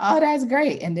just be like, oh, that's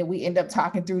great. And then we end up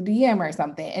talking through DM or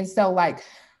something. And so like,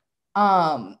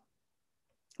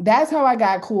 that's how I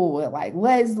got cool with like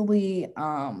Leslie.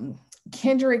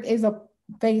 Kendrick is a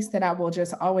face that I will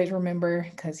just always remember,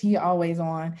 because he always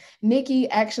on. Nikki,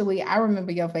 actually, I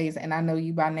remember your face and I know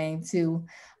you by name too.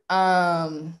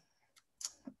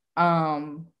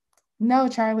 No,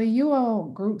 Charlie, you a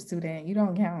group student. You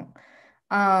don't count.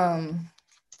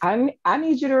 I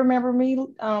need you to remember me,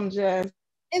 Jess.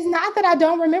 It's not that I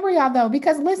don't remember y'all though,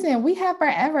 because listen, we have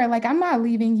forever. Like, I'm not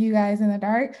leaving you guys in the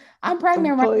dark. I'm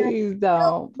pregnant right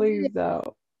now. Please don't.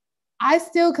 I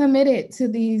still committed to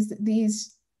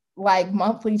these like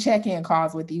monthly check-in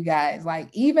calls with you guys. Like,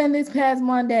 even this past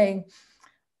Monday,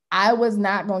 I was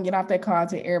not going to get off that call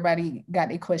till everybody got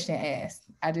their question asked.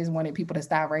 I just wanted people to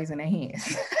stop raising their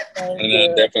hands. And I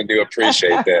definitely do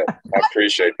appreciate that. I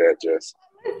appreciate that, Jess.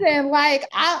 Listen, like,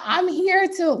 I'm here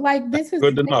to, like, this is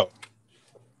good to know.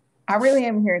 I really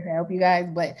am here to help you guys,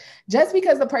 but just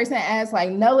because the person asked,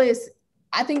 like, Nellis,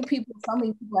 I think so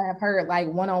many people have heard like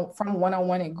from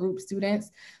one-on-one and group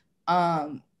students.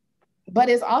 But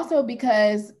it's also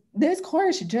because this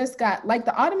course just got, like,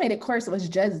 the automated course was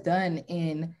just done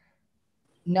in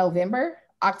November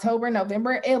October,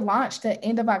 November. It launched the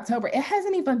end of October. It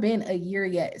hasn't even been a year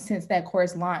yet since that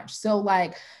course launched. So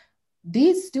like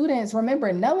these students,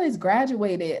 remember, Nellis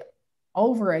graduated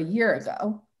over a year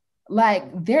ago.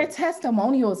 Like their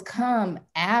testimonials come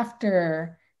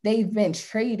after they've been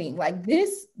trading. Like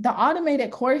this, the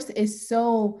automated course is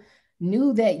so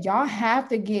new that y'all have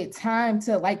to get time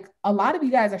to, like, a lot of you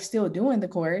guys are still doing the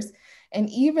course. And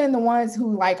even the ones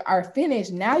who like are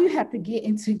finished, now you have to get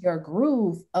into your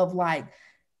groove of like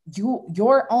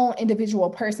your own individual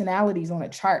personalities on the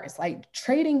charts. Like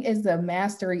trading is the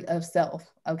mastery of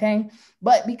self. Okay.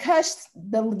 But because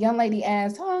the young lady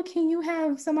asked, oh, can you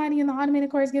have somebody in the automated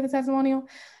course give a testimonial?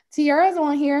 Tiara's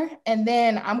on here, and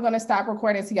then I'm going to stop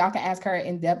recording so y'all can ask her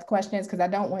in-depth questions because I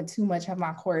don't want too much of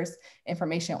my course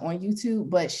information on YouTube,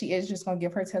 but she is just going to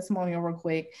give her testimonial real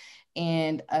quick.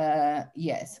 And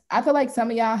yes, I feel like some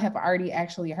of y'all have already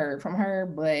actually heard from her,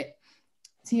 but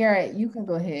Tiara, you can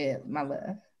go ahead, my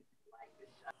love.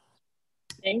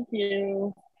 Thank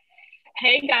you.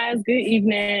 Hey guys, good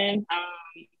evening.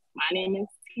 My name is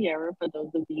Tiara, for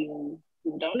those of you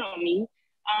who don't know me.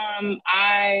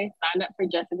 I signed up for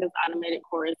Jessica's automated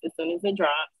course as soon as it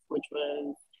dropped, which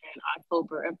was in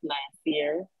October of last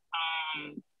year.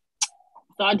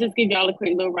 So I'll just give y'all a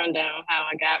quick little rundown how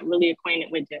I got really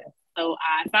acquainted with Jess. So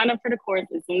I signed up for the course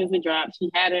as soon as it dropped. She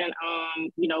hadn't,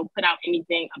 put out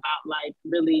anything about like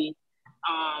really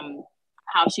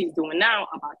how she's doing now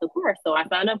about the course. So I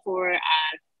signed up for it.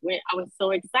 I was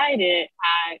so excited.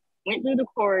 I went through the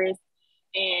course,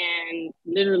 and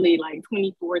literally like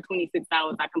 24, 26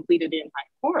 hours, I completed the entire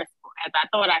course as I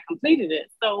thought I completed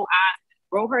it. So I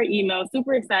wrote her email,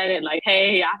 super excited, like,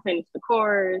 hey, I finished the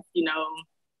course,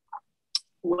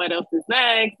 what else is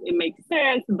next? It makes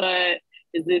sense, but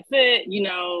is this it?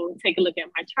 Take a look at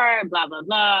my chart, blah, blah,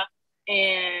 blah.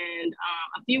 And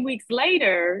a few weeks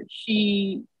later,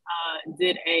 she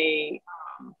did a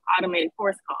automated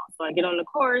course call. So I get on the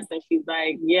course and she's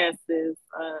like, yes,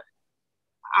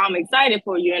 I'm excited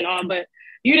for you and all, but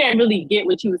you didn't really get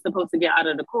what you were supposed to get out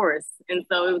of the course. And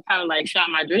so it was kind of like shot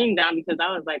my dream down because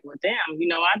I was like, well, damn,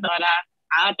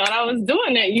 I thought I was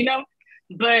doing it,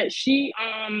 but she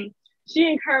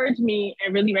encouraged me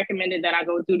and really recommended that I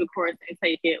go through the course and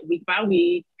take it week by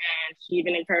week. And she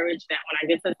even encouraged that when I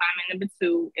get to assignment number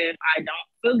 2, if I don't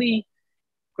fully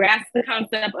grasp the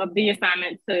concept of the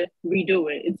assignment, to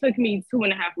redo it. It took me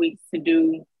 2.5 weeks to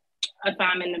do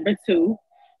assignment number 2.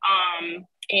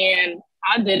 And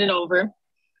I did it over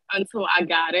until I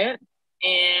got it,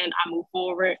 and I moved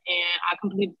forward and I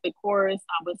completed the course,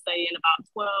 I would say in about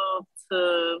 12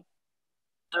 to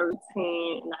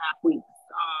 13 and a half weeks.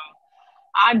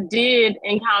 I did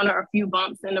encounter a few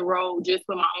bumps in the road just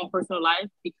with my own personal life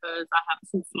because I have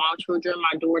 2 small children.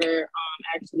 My daughter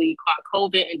actually caught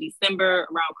COVID in December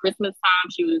around Christmas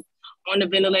time. She was on the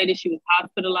ventilator. She was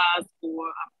hospitalized for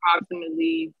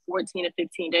approximately 14 to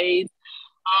 15 days.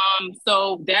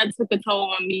 So that took a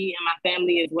toll on me and my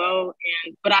family as well.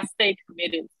 But I stayed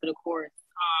committed to the course.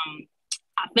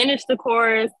 I finished the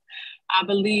course, I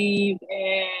believe,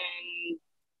 in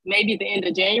maybe the end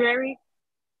of January.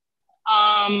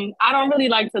 I don't really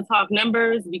like to talk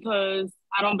numbers because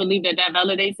I don't believe that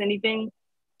validates anything.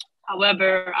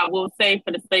 However, I will say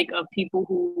for the sake of people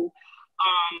who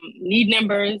need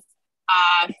numbers,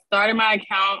 I started my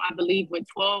account, I believe, with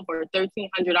 $1,200 or $1,300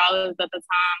 at the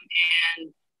time.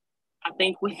 And I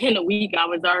think within a week, I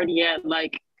was already at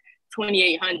like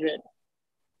 2,800.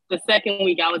 The second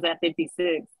week, I was at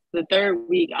 56. The third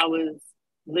week, I was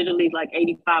literally like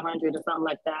 8,500 or something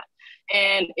like that.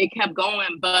 And it kept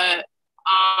going, but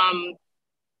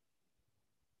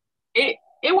it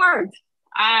worked.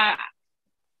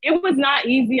 It was not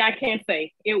easy, I can't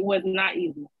say. It was not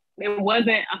easy. It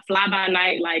wasn't a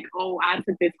fly-by-night like, oh, I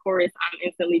took this course, I'm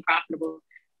instantly profitable.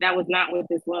 That was not what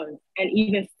this was. And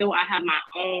even still, I have my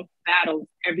own battles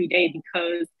every day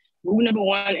because rule number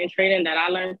 1 in trading that I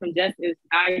learned from Jess is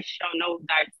I shall know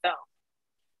thyself.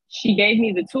 She gave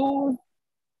me the tools,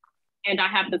 and I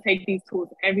have to take these tools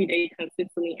every day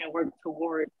consistently and work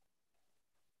toward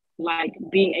like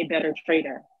being a better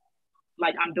trader.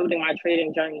 Like I'm building my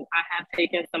trading journey. I have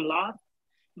taken some loss,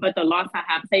 but the loss I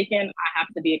have taken, I have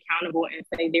to be accountable and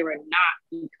say they were not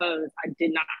because I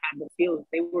did not have the skills.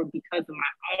 They were because of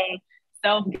my own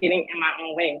self getting in my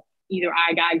own way. Either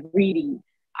I got greedy,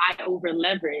 I over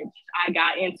leveraged, I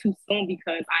got in too soon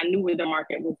because I knew where the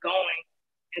market was going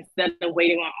instead of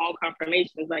waiting on all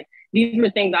confirmations. Like these were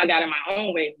things I got in my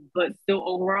own way, but still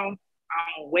overall,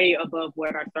 I'm way above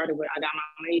what I started with. I got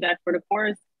my money back for the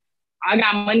course. I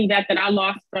got money back that I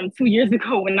lost from 2 years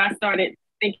ago when I started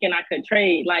thinking I could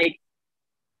trade. Like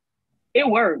it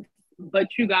works, but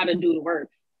you got to do the work.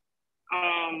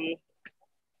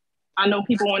 I know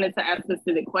people wanted to ask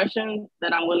specific questions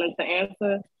that I'm willing to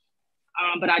answer,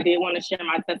 but I did want to share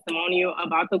my testimonial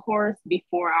about the course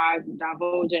before I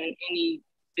divulge in any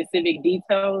specific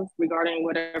details regarding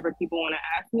whatever people want to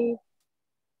ask me.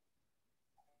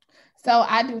 So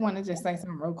I do want to just say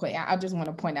something real quick. I just want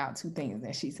to point out 2 things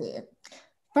that she said.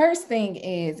 First thing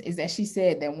is that she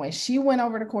said that when she went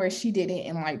over the course, she did it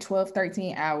in like 12,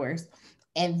 13 hours.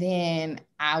 And then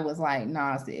I was like,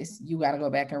 nah, sis, you got to go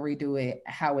back and redo it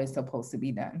how it's supposed to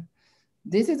be done.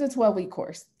 This is a 12-week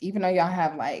course, even though y'all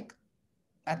have like,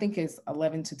 I think it's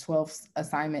 11 to 12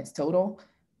 assignments total.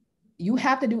 You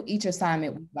have to do each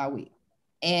assignment week by week.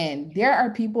 And there are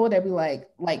people that be like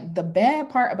the bad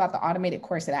part about the automated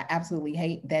course that I absolutely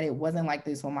hate, that it wasn't like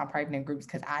this with my private and groups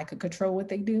because I could control what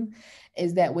they do,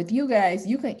 is that with you guys,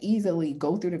 you can easily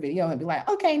go through the video and be like,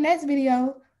 okay, next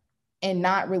video, and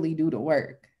not really do the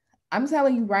work. I'm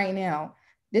telling you right now,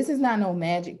 this is not no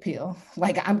magic pill.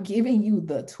 Like, I'm giving you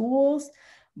the tools,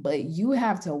 but you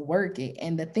have to work it.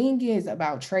 And the thing is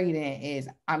about trading is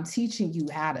I'm teaching you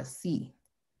how to see,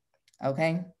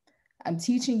 okay? I'm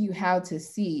teaching you how to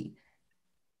see,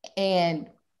 and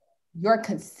your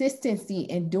consistency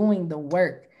in doing the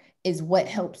work is what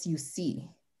helps you see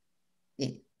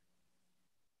it.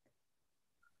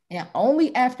 And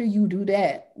only after you do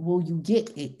that will you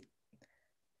get it.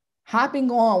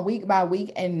 Hopping on week by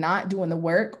week and not doing the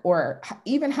work, or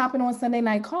even hopping on Sunday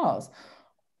night calls.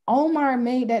 Omar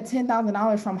made that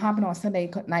 $10,000 from hopping on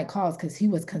Sunday night calls because he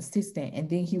was consistent, and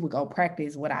then he would go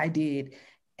practice what I did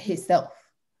himself.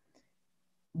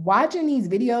 Watching these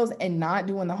videos and not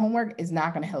doing the homework is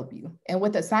not going to help you. And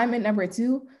with assignment number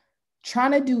 2,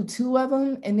 trying to do 2 of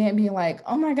them and then being like,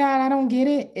 oh my God, I don't get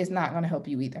it, is not going to help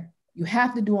you either. You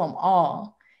have to do them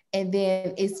all. And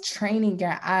then it's training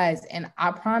your eyes. And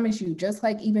I promise you, just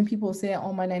like even people said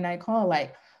on Monday Night Call,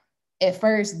 like at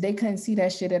first they couldn't see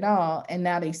that shit at all, and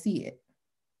now they see it.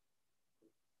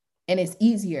 And it's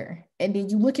easier. And then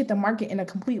you look at the market in a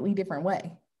completely different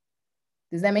way.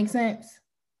 Does that make sense?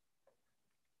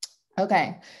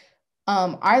 Okay.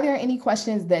 Are there any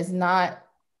questions that's not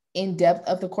in depth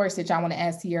of the course that y'all want to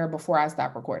ask Sierra before I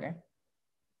stop recording?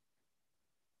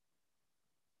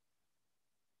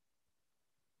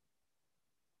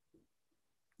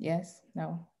 Yes,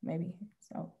 no, maybe,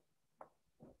 so.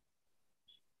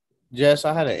 Jess,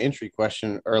 I had an entry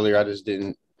question earlier. I just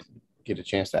didn't get a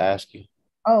chance to ask you.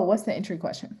 Oh, what's the entry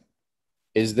question?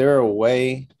 Is there a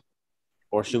way,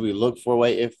 or should we look for a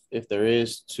way, if there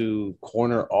is, to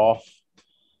corner off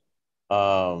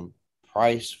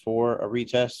price for a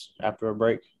retest after a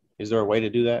break? Is there a way to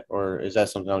do that, or is that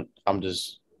something I'm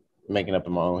just making up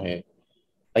in my own head?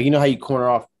 Like, you know how you corner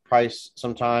off price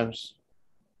sometimes?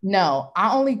 No,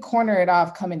 I only corner it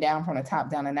off coming down from the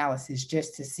top-down analysis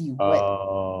just to see what.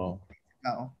 Oh.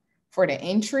 No. For the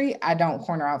entry, I don't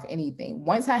corner off anything.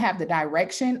 Once I have the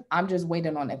direction, I'm just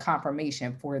waiting on the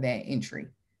confirmation for that entry.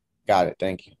 Got it.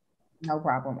 Thank you. No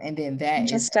problem. And then that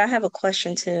Just, I have a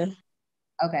question too.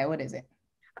 Okay, what is it?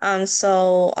 I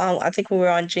think we were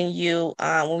on GU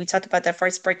when we talked about that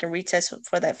first break and retest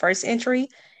for that first entry.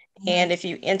 And if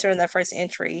you enter in that first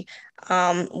entry,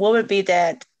 what would be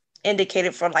that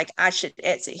indicated for like I should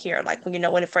exit here? Like when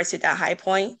when it first hit that high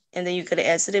point, and then you could have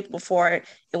exited before it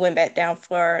went back down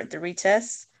for the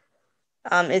retest.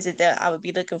 Is it that I would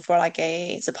be looking for like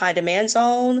a supply demand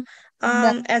zone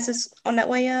as it's on that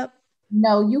way up?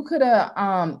 No, you could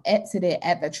have exited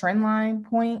at the trend line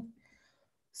point.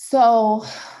 So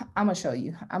I'm gonna show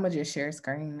you. I'm gonna just share a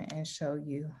screen and show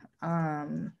you.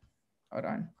 Hold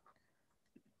on.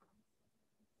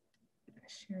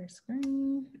 Share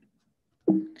screen.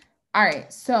 All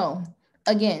right. So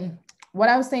again, what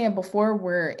I was saying before,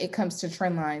 where it comes to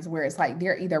trend lines, where it's like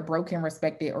they're either broken,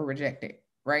 respected, or rejected,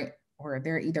 right? Or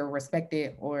they're either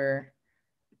respected or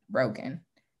broken.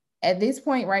 At this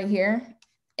point right here,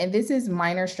 and this is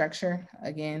minor structure.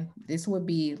 Again, this would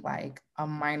be like a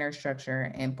minor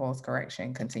structure impulse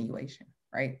correction continuation,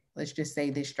 right? Let's just say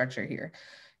this structure here.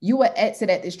 You would exit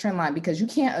at this trend line because you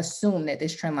can't assume that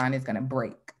this trend line is going to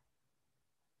break.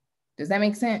 Does that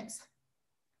make sense?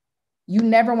 You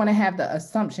never want to have the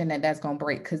assumption that that's going to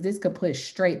break, because this could push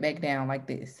straight back down like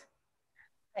this.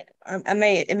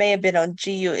 It may have been on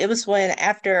GU. It was when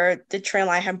after the trend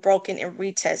line had broken and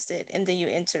retested, and then you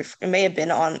entered. It may have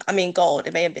been on, gold.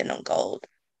 It may have been on gold.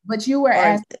 But you were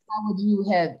asking, how would you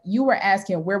have? You were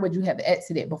asking where would you have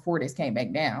exited before this came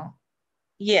back down?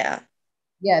 Yeah.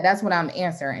 Yeah, that's what I'm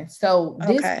answering. So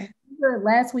this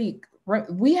last week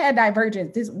we had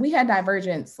divergence. We had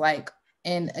divergence like,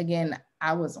 and again,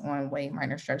 I was on way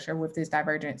minor structure with this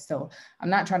divergence. So I'm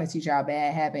not trying to teach y'all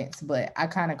bad habits, but I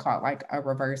kind of caught like a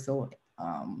reversal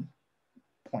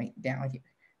point down here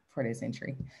for this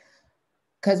entry.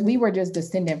 Because we were just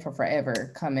descending for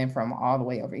forever, coming from all the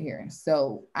way over here.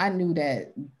 So I knew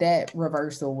that that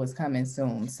reversal was coming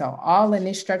soon. So all in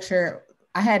this structure,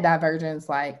 I had divergence.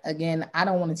 Like, again, I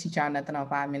don't want to teach y'all nothing on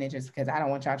 5 minutes just because I don't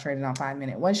want y'all trading on 5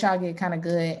 minutes. Once y'all get kind of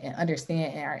good and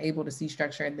understand and are able to see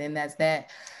structure, then that's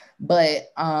that.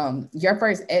 But your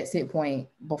first exit point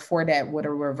before that would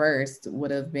have reversed would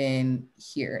have been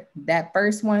here. That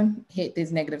first one hit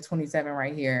this negative 27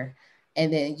 right here.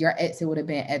 And then your exit would have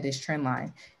been at this trend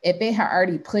line. If it had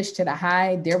already pushed to the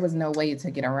high, there was no way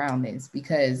to get around this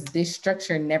because this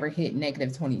structure never hit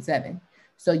negative 27.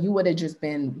 So you would have just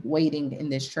been waiting in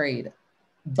this trade.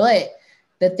 But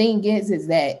the thing is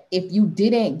that if you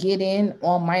didn't get in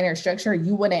on minor structure,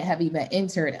 you wouldn't have even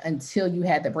entered until you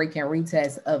had the break and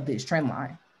retest of this trend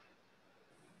line.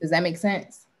 Does that make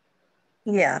sense?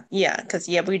 Yeah, because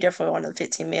we definitely on the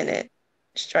 15-minute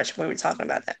stretch when we were talking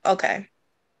about that. Okay.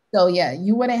 So yeah,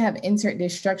 you wouldn't have entered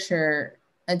this structure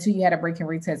until you had a break and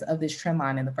retest of this trend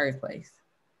line in the first place.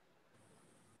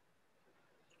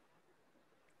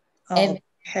 Okay.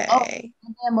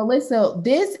 And then Melissa,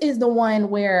 this is the one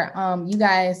where you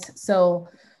guys, so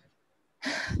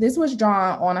this was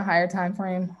drawn on a higher time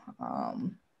frame.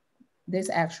 This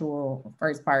actual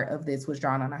first part of this was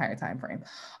drawn on a higher time frame.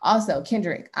 Also,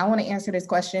 Kendrick, I want to answer this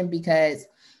question because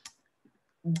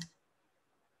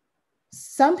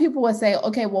some people would say,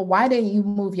 okay, well, why didn't you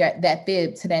move that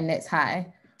fib to that next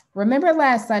high? Remember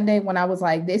last Sunday when I was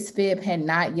like, this fib had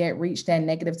not yet reached that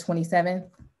negative 27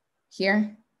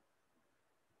 here?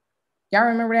 Y'all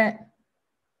remember that?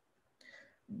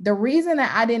 The reason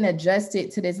that I didn't adjust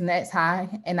it to this next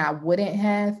high, and I wouldn't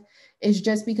have, is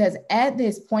just because at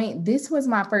this point, this was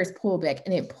my first pullback,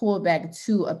 and it pulled back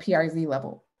to a PRZ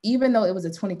level. Even though it was a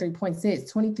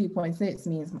 23.6, 23.6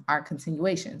 means our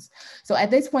continuations. So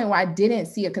at this point where I didn't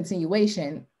see a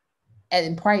continuation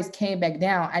and price came back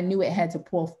down, I knew it had to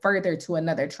pull further to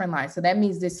another trend line. So that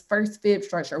means this first fib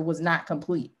structure was not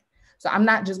complete. So I'm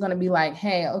not just going to be like,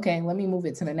 hey, okay, let me move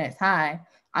it to the next high.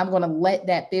 I'm going to let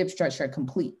that fib structure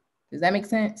complete. Does that make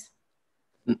sense?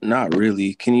 Not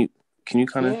really. Can you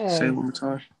kind of say it one more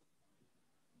time?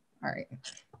 All right.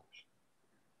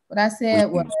 What I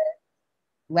said was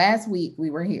last week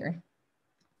we were here.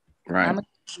 Right. I'm going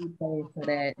to replay so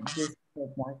that this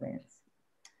makes more sense.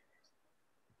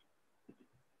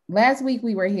 Last week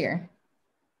we were here.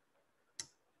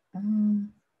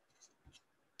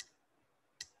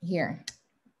 Here.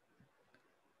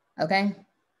 Okay.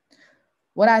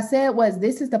 What I said was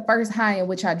this is the first high in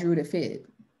which I drew the fib,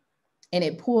 and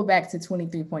it pulled back to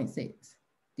 23.6. Do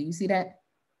you see that?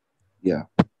 Yeah.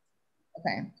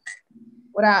 Okay.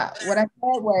 What I said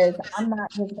was I'm not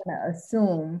just gonna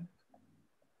assume,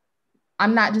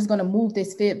 I'm not just gonna move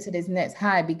this fib to this next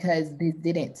high because this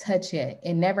didn't touch it.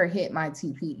 It never hit my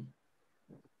TP.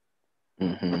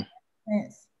 Mm-hmm.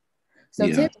 So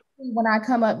typically when I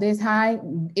come up this high,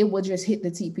 it will just hit the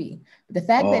TP. But the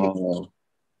fact that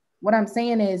what I'm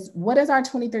saying is, what does our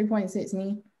 23.6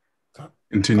 mean?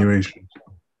 Continuation.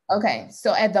 Okay,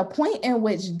 so at the point in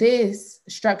which this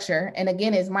structure, and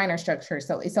again, it's minor structure,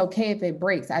 so it's okay if it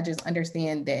breaks. I just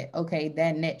understand that, okay,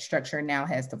 that net structure now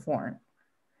has to form.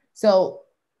 So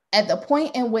at the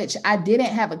point in which I didn't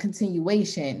have a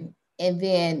continuation, and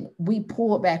then we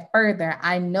pulled back further,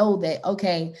 I know that,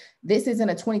 okay, this isn't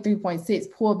a 23.6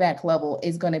 pullback level,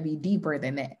 it's going to be deeper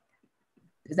than that.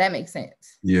 Does that make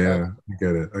sense? Yeah, I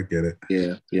get it.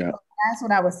 Yeah. So that's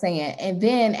what I was saying. And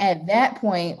then at that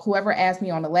point, whoever asked me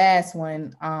on the last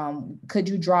one, could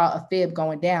you draw a fib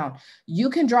going down? You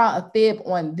can draw a fib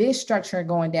on this structure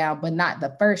going down, but not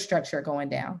the first structure going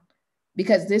down,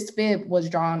 because this fib was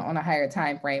drawn on a higher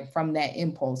time frame from that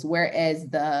impulse, whereas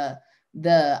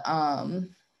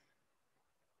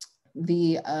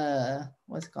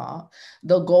what's it called?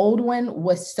 The gold one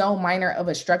was so minor of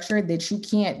a structure that you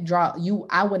can't draw,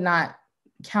 I would not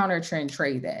counter trend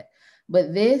trade that.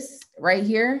 But this right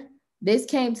here, this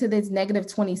came to this negative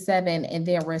 27 and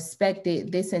then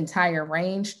respected this entire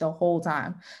range the whole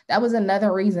time. That was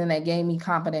another reason that gave me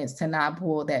confidence to not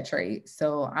pull that trade.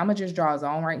 So I'm gonna just draw a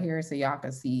zone right here so y'all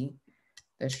can see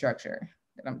the structure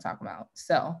that I'm talking about.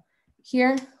 So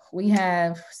here we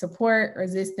have support,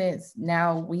 resistance.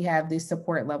 Now we have this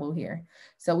support level here.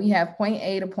 So we have point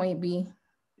A to point B.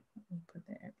 Put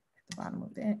that at the bottom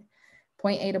of that.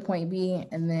 Point A to point B,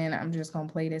 and then I'm just gonna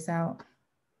play this out.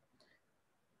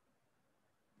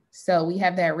 So we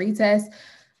have that retest.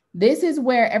 This is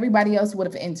where everybody else would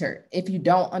have entered if you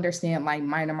don't understand like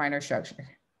minor structure.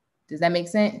 Does that make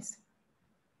sense?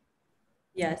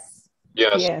 Yes.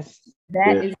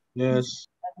 That is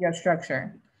your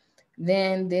structure.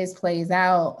 then this plays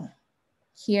out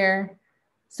here.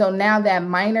 So now that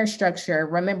minor structure,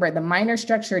 remember the minor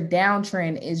structure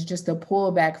downtrend is just a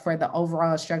pullback for the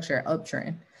overall structure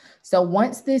uptrend. So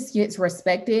once this gets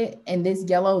respected and this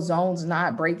yellow zone's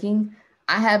not breaking,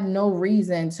 I have no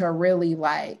reason to really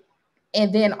like,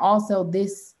 and then also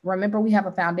this, remember we have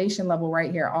a foundation level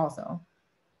right here also.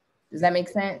 Does that make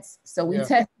sense? So we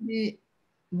tested it,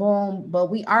 boom,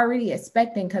 but we already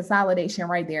expecting consolidation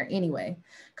right there anyway.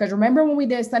 Because remember when we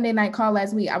did Sunday night call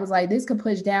last week, I was like, this could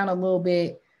push down a little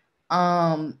bit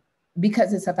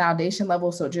because it's a foundation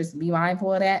level. So just be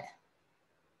mindful of that.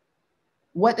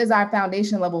 What does our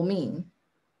foundation level mean?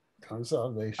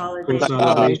 Consolidation.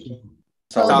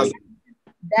 So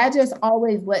that just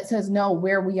always lets us know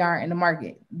where we are in the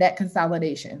market, that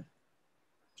consolidation.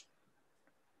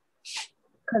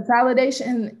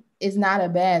 Consolidation is not a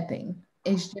bad thing.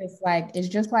 It's just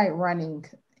like running,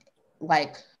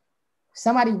 like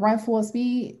somebody run full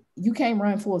speed, you can't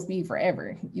run full speed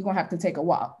forever. You're gonna have to take a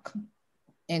walk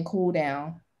and cool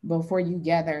down before you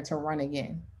gather to run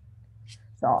again.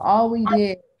 So all we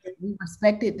did, we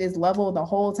respected this level the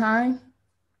whole time.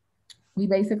 We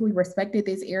basically respected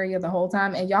this area the whole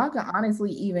time. And y'all can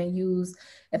honestly even use,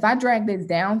 if I drag this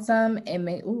down some and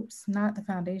make, oops, not the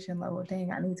foundation level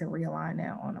thing. I need to realign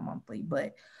that on a monthly,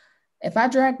 but if I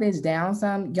drag this down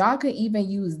some, y'all could even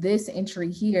use this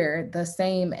entry here, the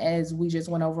same as we just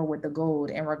went over with the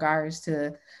gold in regards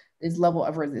to this level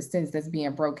of resistance that's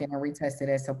being broken and retested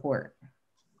as support.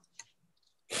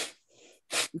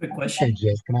 Good question. Hey,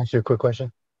 Jess, can I ask you a quick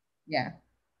question? Yeah.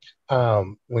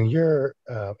 When you're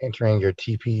entering your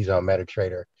TPs on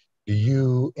MetaTrader, do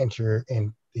you enter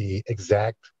in the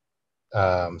exact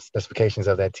specifications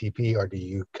of that TP, or do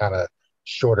you kind of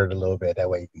short it a little bit? That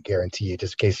way you can guarantee it,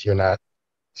 just in case you're not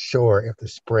sure if the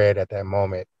spread at that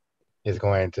moment is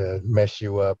going to mess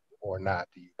you up or not.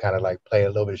 Do you kind of like play a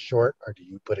little bit short, or do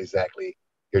you put exactly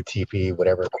your TP,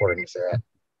 whatever coordinates they're at?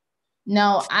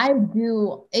 No, I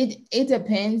do. It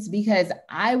depends, because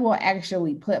I will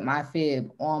actually put my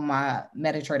fib on my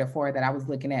MetaTrader 4 that I was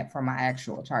looking at for my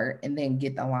actual chart and then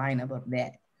get the line of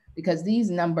that. Because these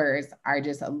numbers are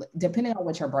just, depending on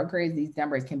what your broker is, these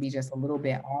numbers can be just a little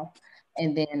bit off.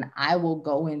 And then I will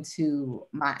go into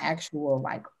my actual,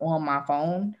 like on my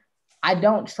phone. I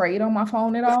don't trade on my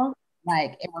phone at all,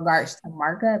 like in regards to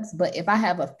markups. But if I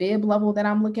have a fib level that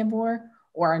I'm looking for,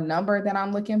 or a number that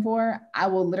I'm looking for, I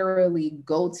will literally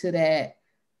go to that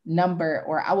number,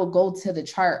 or I will go to the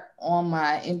chart on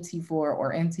my MT4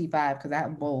 or MT5, because I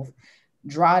have both,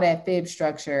 draw that fib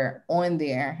structure on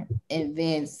there, and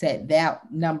then set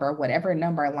that number, whatever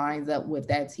number lines up with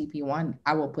that TP1,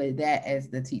 I will put that as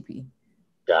the TP.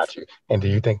 Got you. And do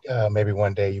you think maybe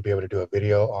one day you'll be able to do a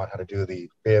video on how to do the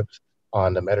fibs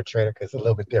on the MetaTrader? Because it's a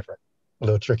little bit different, a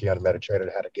little tricky on the MetaTrader,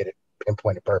 how to get it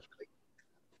pinpointed perfectly.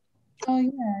 Oh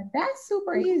yeah, that's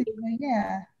super easy. But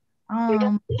yeah, is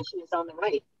on the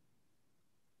right.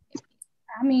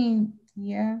 I mean,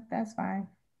 yeah, that's fine.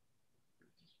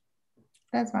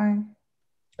 That's fine.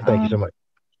 Thank you so much.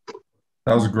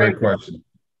 That was a great question.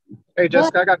 Hey,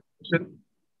 Jessica, I got a question.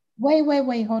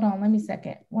 Wait, hold on. Let me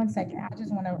one second. I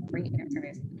just want to re-answer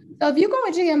this. So if you go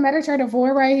into your MetaTrader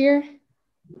 4 right here,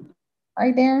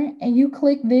 right there, and you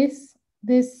click this,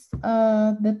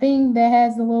 the thing that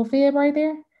has the little fib right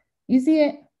there, you see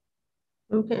it?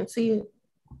 We can't see it.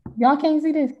 Y'all can't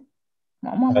see this?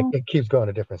 It keeps going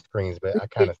to different screens, but I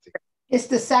kind of see it. It's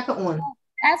the second one.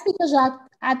 That's because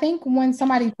I think when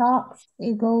somebody talks,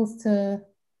 it goes to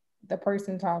the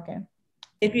person talking.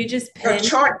 If you just your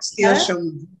chart still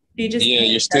showing.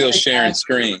 You're still sharing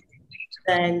screen.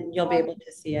 Then you'll be able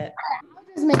to see it.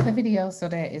 I'll just make the video so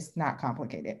that it's not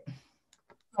complicated.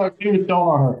 She was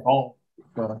on her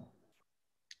phone.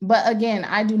 But again,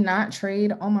 I do not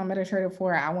trade on my MetaTrader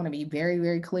 4. I want to be very,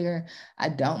 very clear. I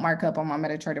don't mark up on my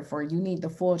MetaTrader 4. You need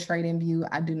the full trading view.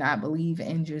 I do not believe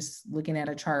in just looking at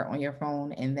a chart on your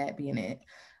phone and that being it.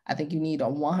 I think you need a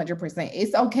 100%.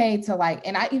 It's okay to like,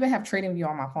 and I even have trading view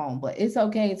on my phone, but it's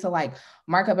okay to like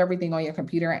mark up everything on your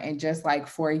computer and just like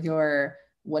for your,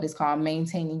 what is called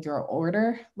maintaining your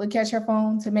order, look at your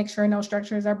phone to make sure no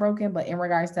structures are broken. But in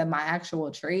regards to my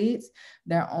actual trades,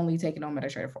 they're only taken on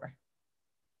MetaTrader 4.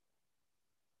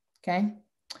 Okay.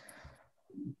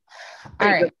 All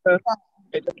right.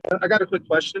 I got a quick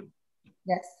question.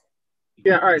 Yes.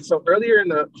 Yeah. All right. So earlier in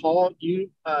the call, you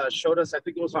showed us, I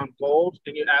think it was on gold,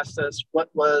 and you asked us what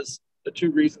was the 2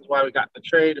 reasons why we got the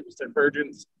trade. It was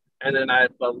divergence, and then I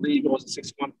believe it was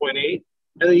 61.8.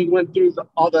 And then you went through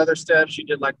all the other steps. You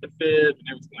did like the fib and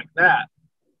everything like that.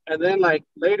 And then like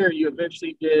later, you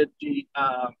eventually did the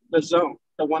zone,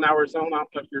 the 1 hour zone. I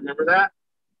don't know if you remember that.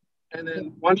 And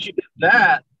then once you did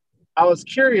that, I was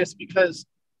curious because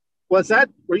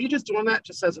were you just doing that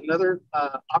just as another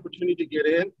opportunity to get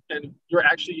in, and you're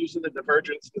actually using the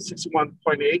divergence, the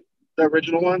 61.8, the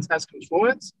original ones, as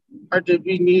confluence, or did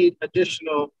we need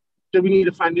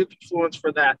to find new confluence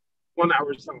for that 1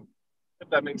 hour zone, if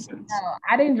that makes sense? No,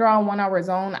 I didn't draw a 1 hour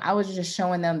zone. I was just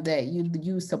showing them that you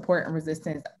use support and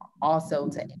resistance also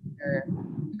to enter.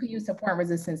 You could use support and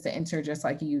resistance to enter just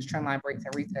like you use trend line breaks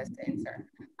and retest to enter.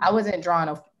 I wasn't drawing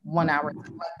a 1 hour, like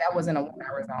that wasn't a 1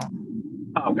 hour zone.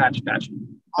 Oh, gotcha.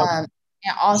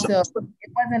 And also,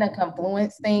 it wasn't a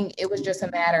confluence thing. It was just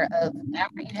a matter of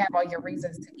after you have all your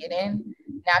reasons to get in,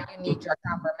 now you need your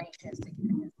confirmations to get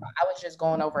in. So I was just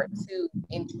going over 2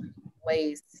 entry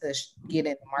ways to get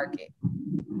in the market.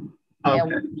 Okay.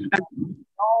 And the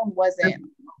zone wasn't a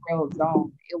real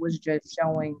zone. It was just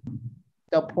showing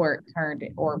support turned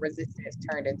or resistance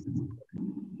turned into support.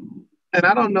 And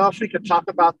I don't know if we could talk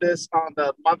about this on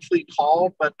the monthly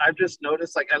call, but I've just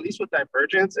noticed, like, at least with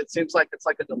divergence, it seems like it's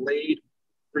like a delayed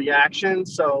reaction.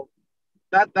 So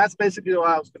that's basically what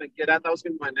I was going to get at. That was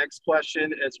going to be my next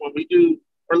question, is when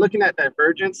we're looking at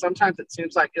divergence, sometimes it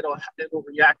seems like it'll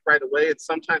react right away. And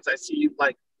sometimes I see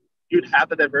like you'd have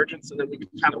the divergence and then we can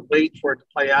kind of wait for it to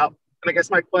play out. And I guess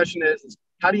my question is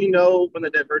how do you know when the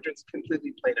divergence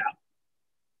completely played out?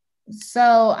 So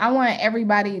I want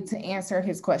everybody to answer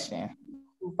his question.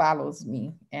 Who follows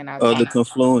me? And the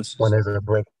confluence. When there's a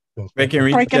break and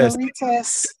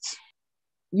retest.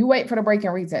 You wait for the break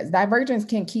and retest. Divergence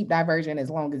can keep divergent as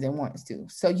long as it wants to.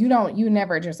 So you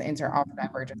never just enter off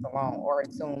divergence alone or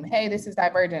assume, hey, this is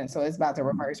divergent, so it's about to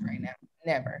reverse right now.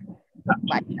 Never.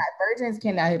 Like divergence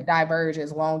can diverge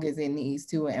as long as it needs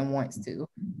to and wants to,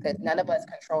 because none of us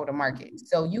control the market.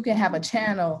 So you can have a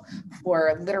channel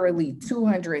for literally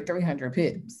 200, 300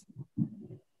 pips,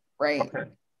 right? Okay.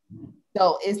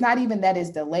 So it's not even that it's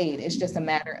delayed. It's just a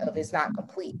matter of it's not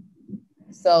complete.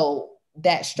 So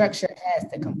that structure has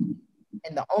to complete.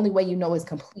 And the only way you know it's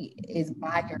complete is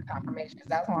by your confirmations.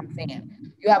 That's what I'm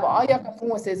saying. You have all your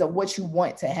confluences of what you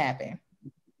want to happen.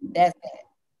 That's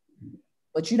it.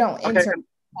 But you don't enter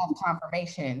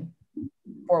confirmation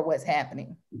for what's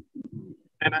happening.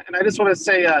 And I just want to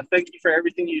say thank you for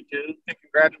everything you do. And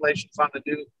congratulations on the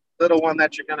new little one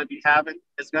that you're going to be having.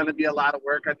 It's going to be a lot of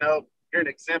work. I know you're an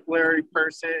exemplary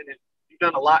person and you've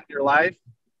done a lot in your life,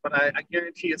 but I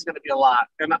guarantee it's going to be a lot.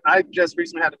 And I just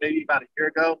recently had a baby about a year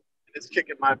ago, and it's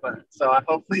kicking my butt. So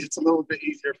hopefully it's a little bit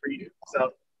easier for you.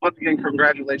 So once again,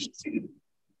 congratulations to you.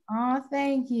 Oh,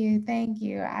 thank you. Thank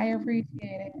you. I appreciate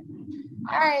it.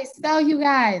 All right. So you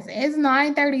guys, it's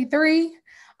 9:33.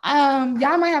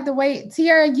 Y'all might have to wait.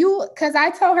 Tiara, because I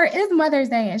told her it's Mother's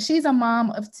Day and she's a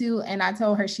mom of 2, and I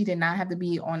told her she did not have to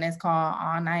be on this call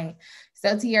all night.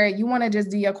 So Tiara, you want to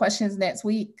just do your questions next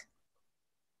week?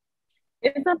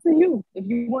 It's up to you. If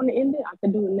you want to end it, I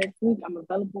can do it next week. I'm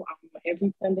available. I'm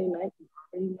every Sunday night. You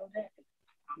already know that.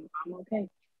 I'm okay.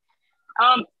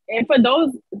 And for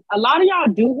those, a lot of y'all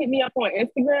do hit me up on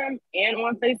Instagram and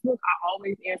on Facebook. I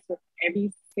always answer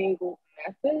every single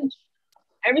message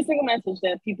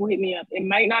that people hit me up. It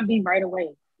might not be right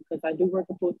away because I do work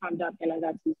a full-time job and I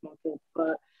got 2 small kids.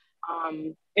 But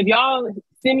if y'all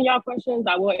send me y'all questions,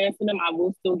 I will answer them. I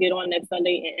will still get on next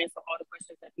Sunday and answer all the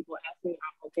questions that people ask me.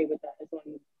 I'm okay with that as well.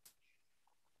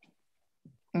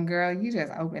 Girl, you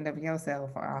just opened up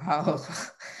yourself for a whole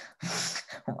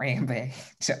rampage,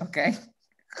 okay?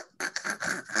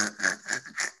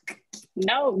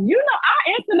 No,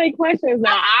 I answer their questions.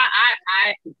 Now,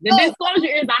 the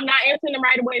disclosure is I'm not answering them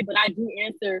right away, but I do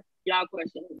answer y'all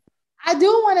questions. I do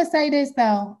want to say this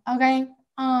though, okay?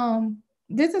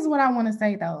 This is what I want to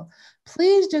say though.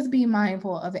 Please just be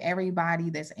mindful of everybody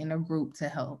that's in a group to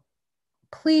help.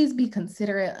 Please be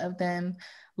considerate of them.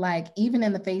 Like even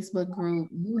in the Facebook group,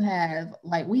 we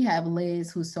have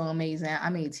Liz, who's so amazing. I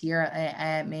made Tiara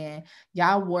an admin.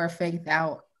 Y'all wore Faith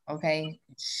out, okay?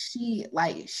 She's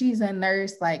a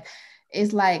nurse. Like,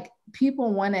 it's like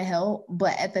people want to help,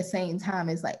 but at the same time,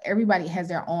 it's like everybody has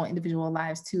their own individual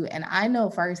lives too. And I know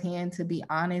firsthand, to be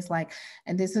honest, like,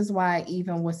 and this is why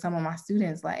even with some of my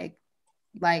students, like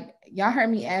y'all heard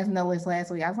me ask Nellis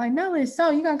last week. I was like, Nellis,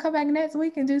 so you gonna come back next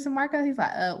week and do some markup? He's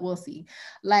like, we'll see.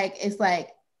 Like, it's like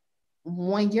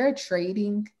when you're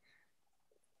trading,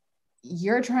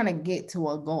 you're trying to get to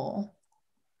a goal.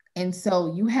 And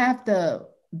so you have to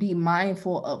be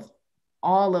mindful of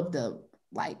all of the,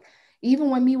 like, even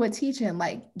when me with teaching,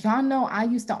 like, y'all know I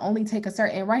used to only take a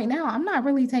certain, right now, I'm not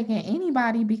really taking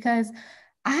anybody because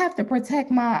I have to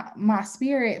protect my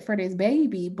spirit for this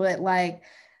baby. But like,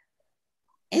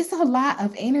 it's a lot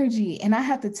of energy, and I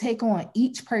have to take on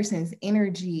each person's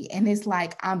energy. And it's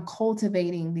like I'm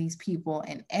cultivating these people,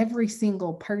 and every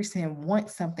single person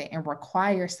wants something and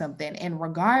requires something. And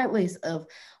regardless of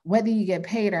whether you get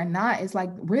paid or not, it's like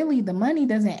really the money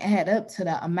doesn't add up to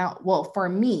the amount. Well, for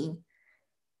me,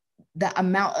 the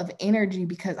amount of energy,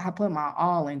 because I put my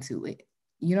all into it.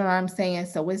 You know what I'm saying?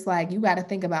 So it's like you got to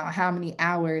think about how many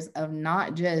hours of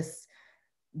not just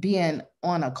being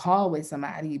on a call with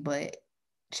somebody, but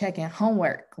checking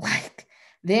homework, like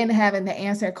then having to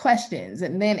answer questions.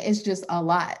 And then it's just a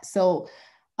lot. So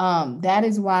that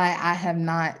is why I have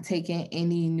not taken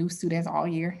any new students all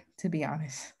year, to be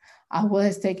honest. I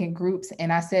was taking groups,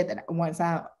 and I said that once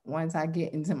I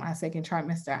get into my second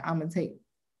trimester, I'm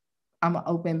gonna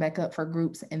open back up for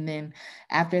groups. And then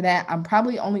after that, I'm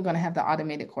probably only gonna have the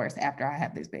automated course after I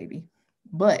have this baby,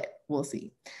 but we'll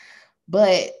see.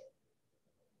 But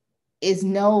it's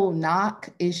no knock.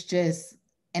 It's just,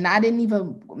 and I didn't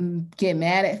even get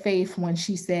mad at Faith when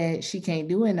she said she can't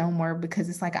do it no more, because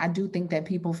it's like, I do think that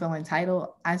people feel entitled.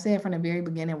 I said from the very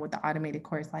beginning with the automated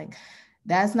course, like,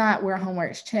 that's not where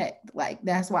homework's checked. Like,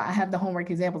 that's why I have the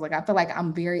homework examples. Like, I feel like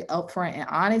I'm very upfront and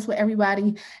honest with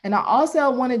everybody. And I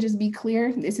also want to just be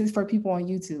clear. This is for people on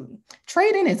YouTube.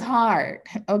 Trading is hard,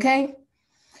 okay?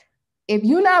 If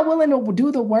you're not willing to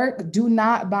do the work, do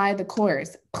not buy the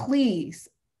course, please.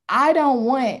 I don't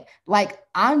want, like,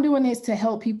 I'm doing this to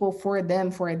help people for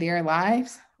them, for their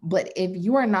lives. But if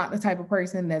you are not the type of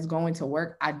person that's going to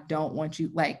work, I don't want you,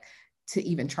 like, to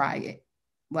even try it.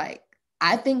 Like,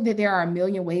 I think that there are a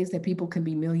million ways that people can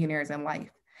be millionaires in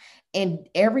life. And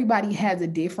everybody has a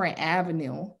different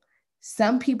avenue.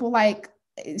 Some people, like,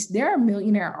 there are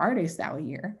millionaire artists out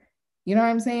here, you know what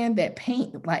I'm saying, that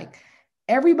paint. Like,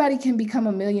 everybody can become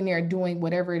a millionaire doing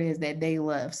whatever it is that they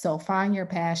love. So find your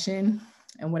passion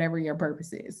and whatever your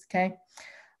purpose is, okay?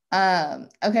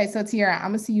 Okay, so Tiara, I'm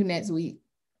gonna see you next week.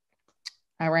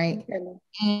 All right.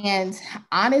 And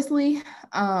honestly,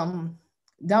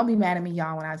 don't be mad at me,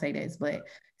 y'all, when I say this, but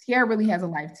Tiara really has a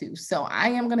life too. So I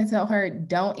am gonna tell her,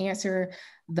 don't answer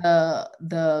the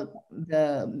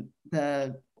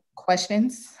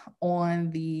questions on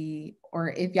the, or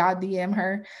if y'all DM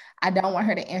her, I don't want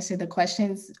her to answer the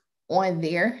questions on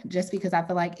there, just because I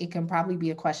feel like it can probably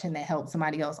be a question that helps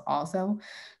somebody else also.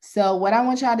 So what I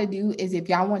want y'all to do is, if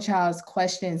y'all want y'all's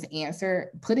questions answered,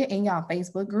 put it in y'all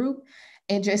Facebook group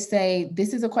and just say,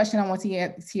 this is a question I want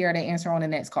Tiara to answer on the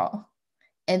next call.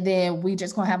 And then we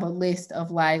just gonna have a list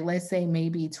of, like, let's say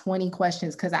maybe 20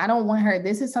 questions, because I don't want her,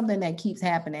 this is something that keeps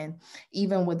happening,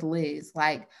 even with Liz,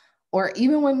 like, or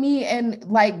even with me. And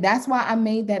like, that's why I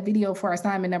made that video for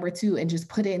assignment number 2 and just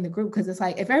put it in the group. Cause it's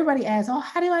like, if everybody asks, oh,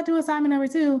 how do I do assignment number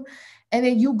 2? And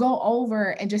then you go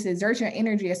over and just exert your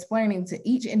energy explaining to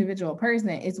each individual person,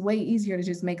 it's way easier to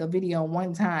just make a video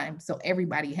one time so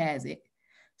everybody has it.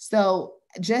 So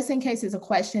just in case it's a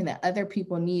question that other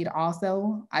people need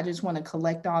also, I just want to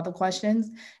collect all the questions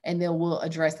and then we'll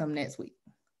address them next week.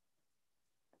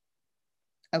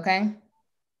 Okay?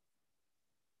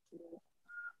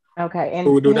 Okay, and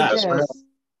we'll do that.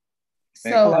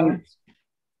 So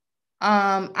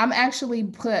I'm gonna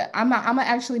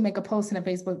actually make a post in a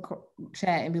Facebook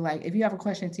chat and be like, if you have a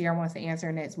question Tiara wants to answer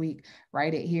next week,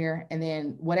 write it here. And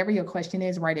then whatever your question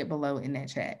is, write it below in that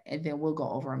chat. And then we'll go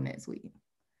over them next week.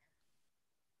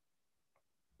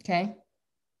 Okay.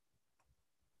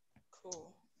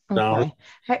 Cool. Okay.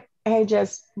 Hey,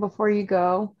 Jess, before you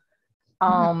go,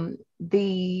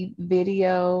 the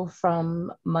video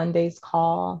from Monday's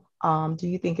call, do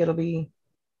you think it'll be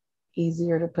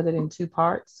easier to put it in 2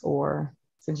 parts, or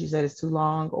since you said it's too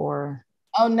long, or?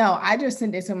 Oh no, I just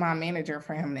sent it to my manager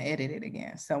for him to edit it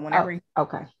again. So whenever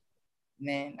okay.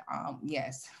 Then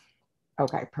yes.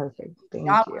 Okay, perfect. Thank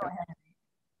you.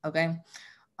 Okay.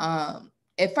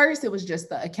 At first it was just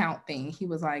the account thing. He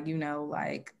was like, you know,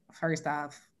 like, first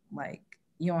off, like,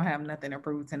 you don't have nothing to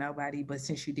prove to nobody, but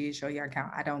since you did show your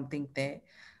account, I don't think that,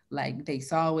 like, they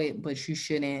saw it, but you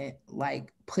shouldn't,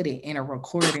 like, put it in a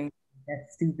recording.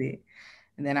 That's stupid.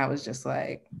 And then I was just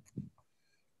like,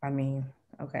 I mean,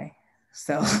 okay.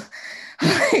 So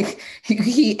like,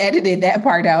 he edited that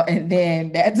part out, and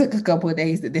then that took a couple of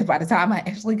days. And then by the time I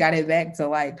actually got it back to,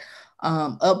 like,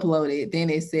 upload it, then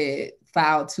it said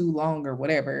file too long or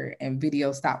whatever, and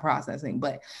video stopped processing.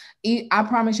 But I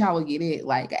promise y'all will get it.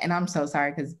 Like, and I'm so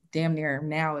sorry, because damn near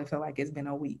now it feel like it's been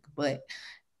a week. But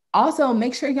also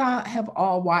make sure y'all have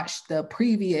all watched the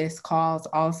previous calls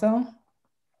also,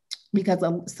 because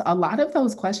a lot of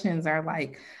those questions are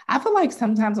like, I feel like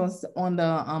sometimes on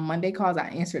the Monday calls, I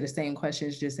answer the same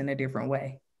questions just in a different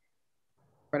way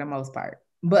for the most part.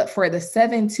 But for the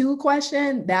 7-2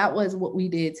 question, that was what we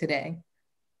did today.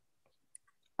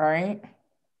 All right.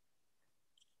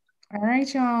 All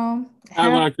right, y'all.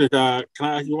 Can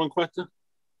I ask you one question?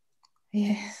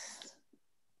 Yes.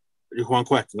 Just one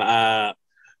question. About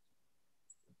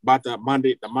the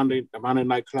Monday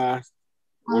night class.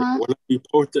 Will it be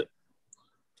posted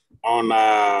on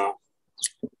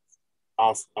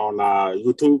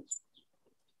YouTube?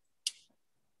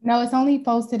 No, it's only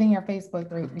posted in your Facebook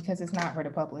group because it's not for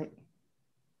the public.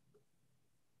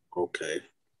 Okay.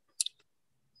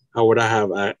 How would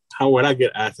I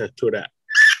get access to that?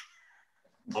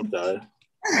 I'm sorry.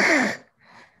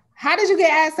 How did you get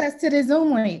access to the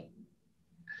Zoom link?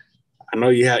 I know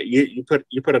you put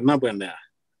a number in there.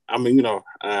 I mean,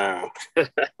 I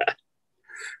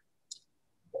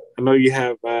know you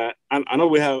have. I know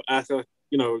we have access.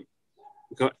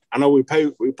 I know we pay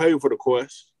for the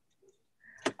course.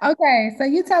 Okay, so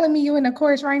you telling me you in the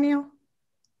course right now?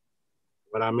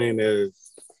 What I mean is,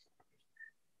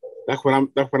 that's what I'm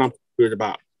curious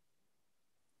about.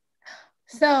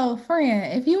 So,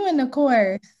 friend, if you in the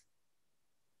course,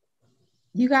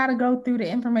 you got to go through the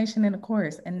information in the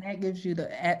course, and that gives you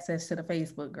the access to the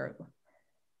Facebook group.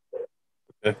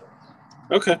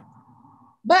 Okay.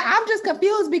 But I'm just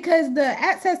confused because the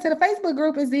access to the Facebook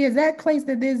group is the exact place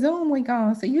that this Zoom link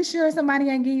on. So you sure somebody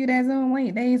ain't give you that Zoom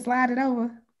link? They ain't slide it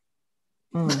over.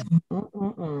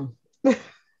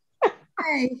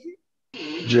 Hey.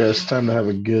 Jess, time to have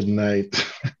a good night.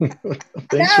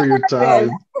 Thanks for your time.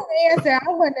 Answer. I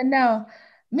want to know,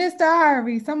 Mr.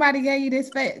 Harvey. Somebody gave you this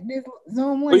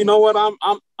Zoom link. Well, you know what?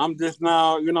 I'm just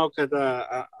now, because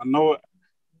I know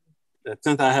that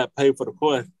since I had paid for the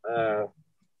course, I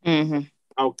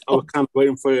was kind of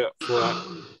waiting for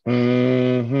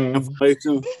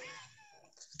information.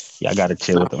 Yeah, I gotta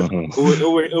chill with them.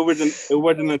 It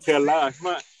wasn't until last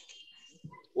month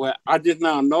where I just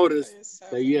now noticed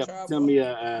that you have to send me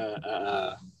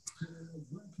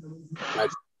like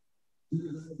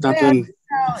something.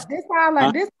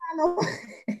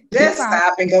 Just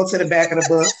stop and go to the back of the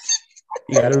book.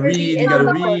 You gotta read. You gotta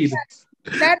read.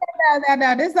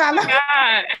 No. This all.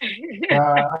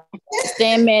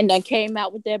 Sandman done came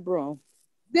out with that broom.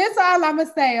 This all I'm gonna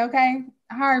say, okay,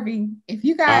 Harvey. If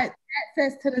you got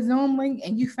access to the Zoom link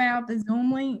and you found the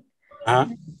Zoom link,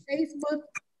 the Facebook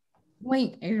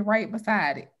link is right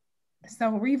beside it.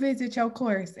 So revisit your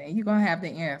course and you're gonna have the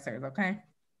answers, okay?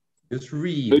 Just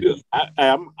read.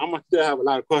 I'm gonna still have a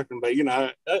lot of questions, but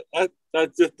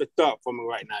that's just the start for me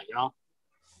right now.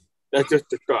 That's just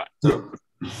the start. So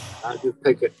I just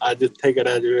take it as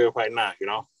it is right now.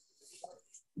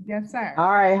 Yes, sir. All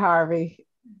right, Harvey.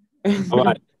 All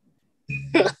right.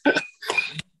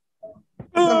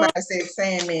 Somebody said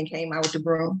Sandman came out with the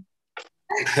broom.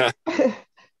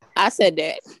 I said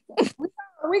that.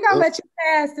 We gonna let you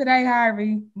pass today,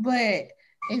 Harvey. But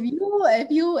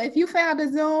if you found a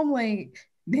Zoom link,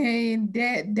 then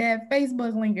that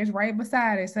Facebook link is right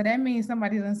beside it. So that means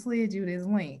somebody done slid you this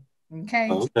link.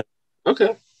 Okay.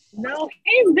 Okay. No,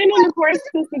 he's been in the course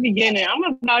since the beginning. I'm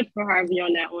gonna vouch for Harvey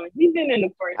on that one. He's been in the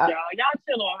course, y'all. Y'all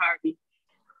chill on Harvey.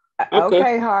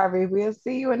 Okay, Harvey. We'll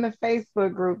see you in the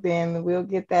Facebook group then. We'll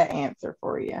get that answer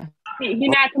for you. He's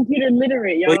not computer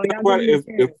literate, y'all.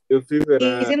 If you could,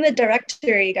 He's in the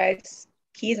directory, guys.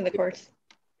 He's in the course.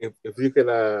 If you could,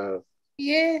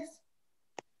 yes,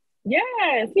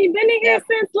 he's been in here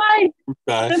since like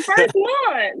the first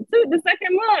month, the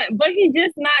second month, but he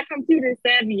just not computer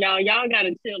savvy, y'all. Y'all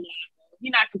gotta chill on him.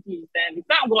 He's not computer savvy.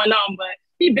 Something going on, but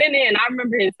he been in. I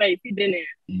remember his face. He been in.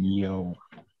 Yo.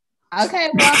 Okay,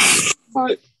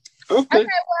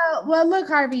 well, look,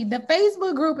 Harvey, the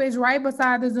Facebook group is right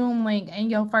beside the Zoom link in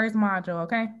your first module,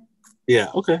 okay? Yeah,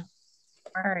 okay.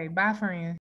 All right, bye, friend.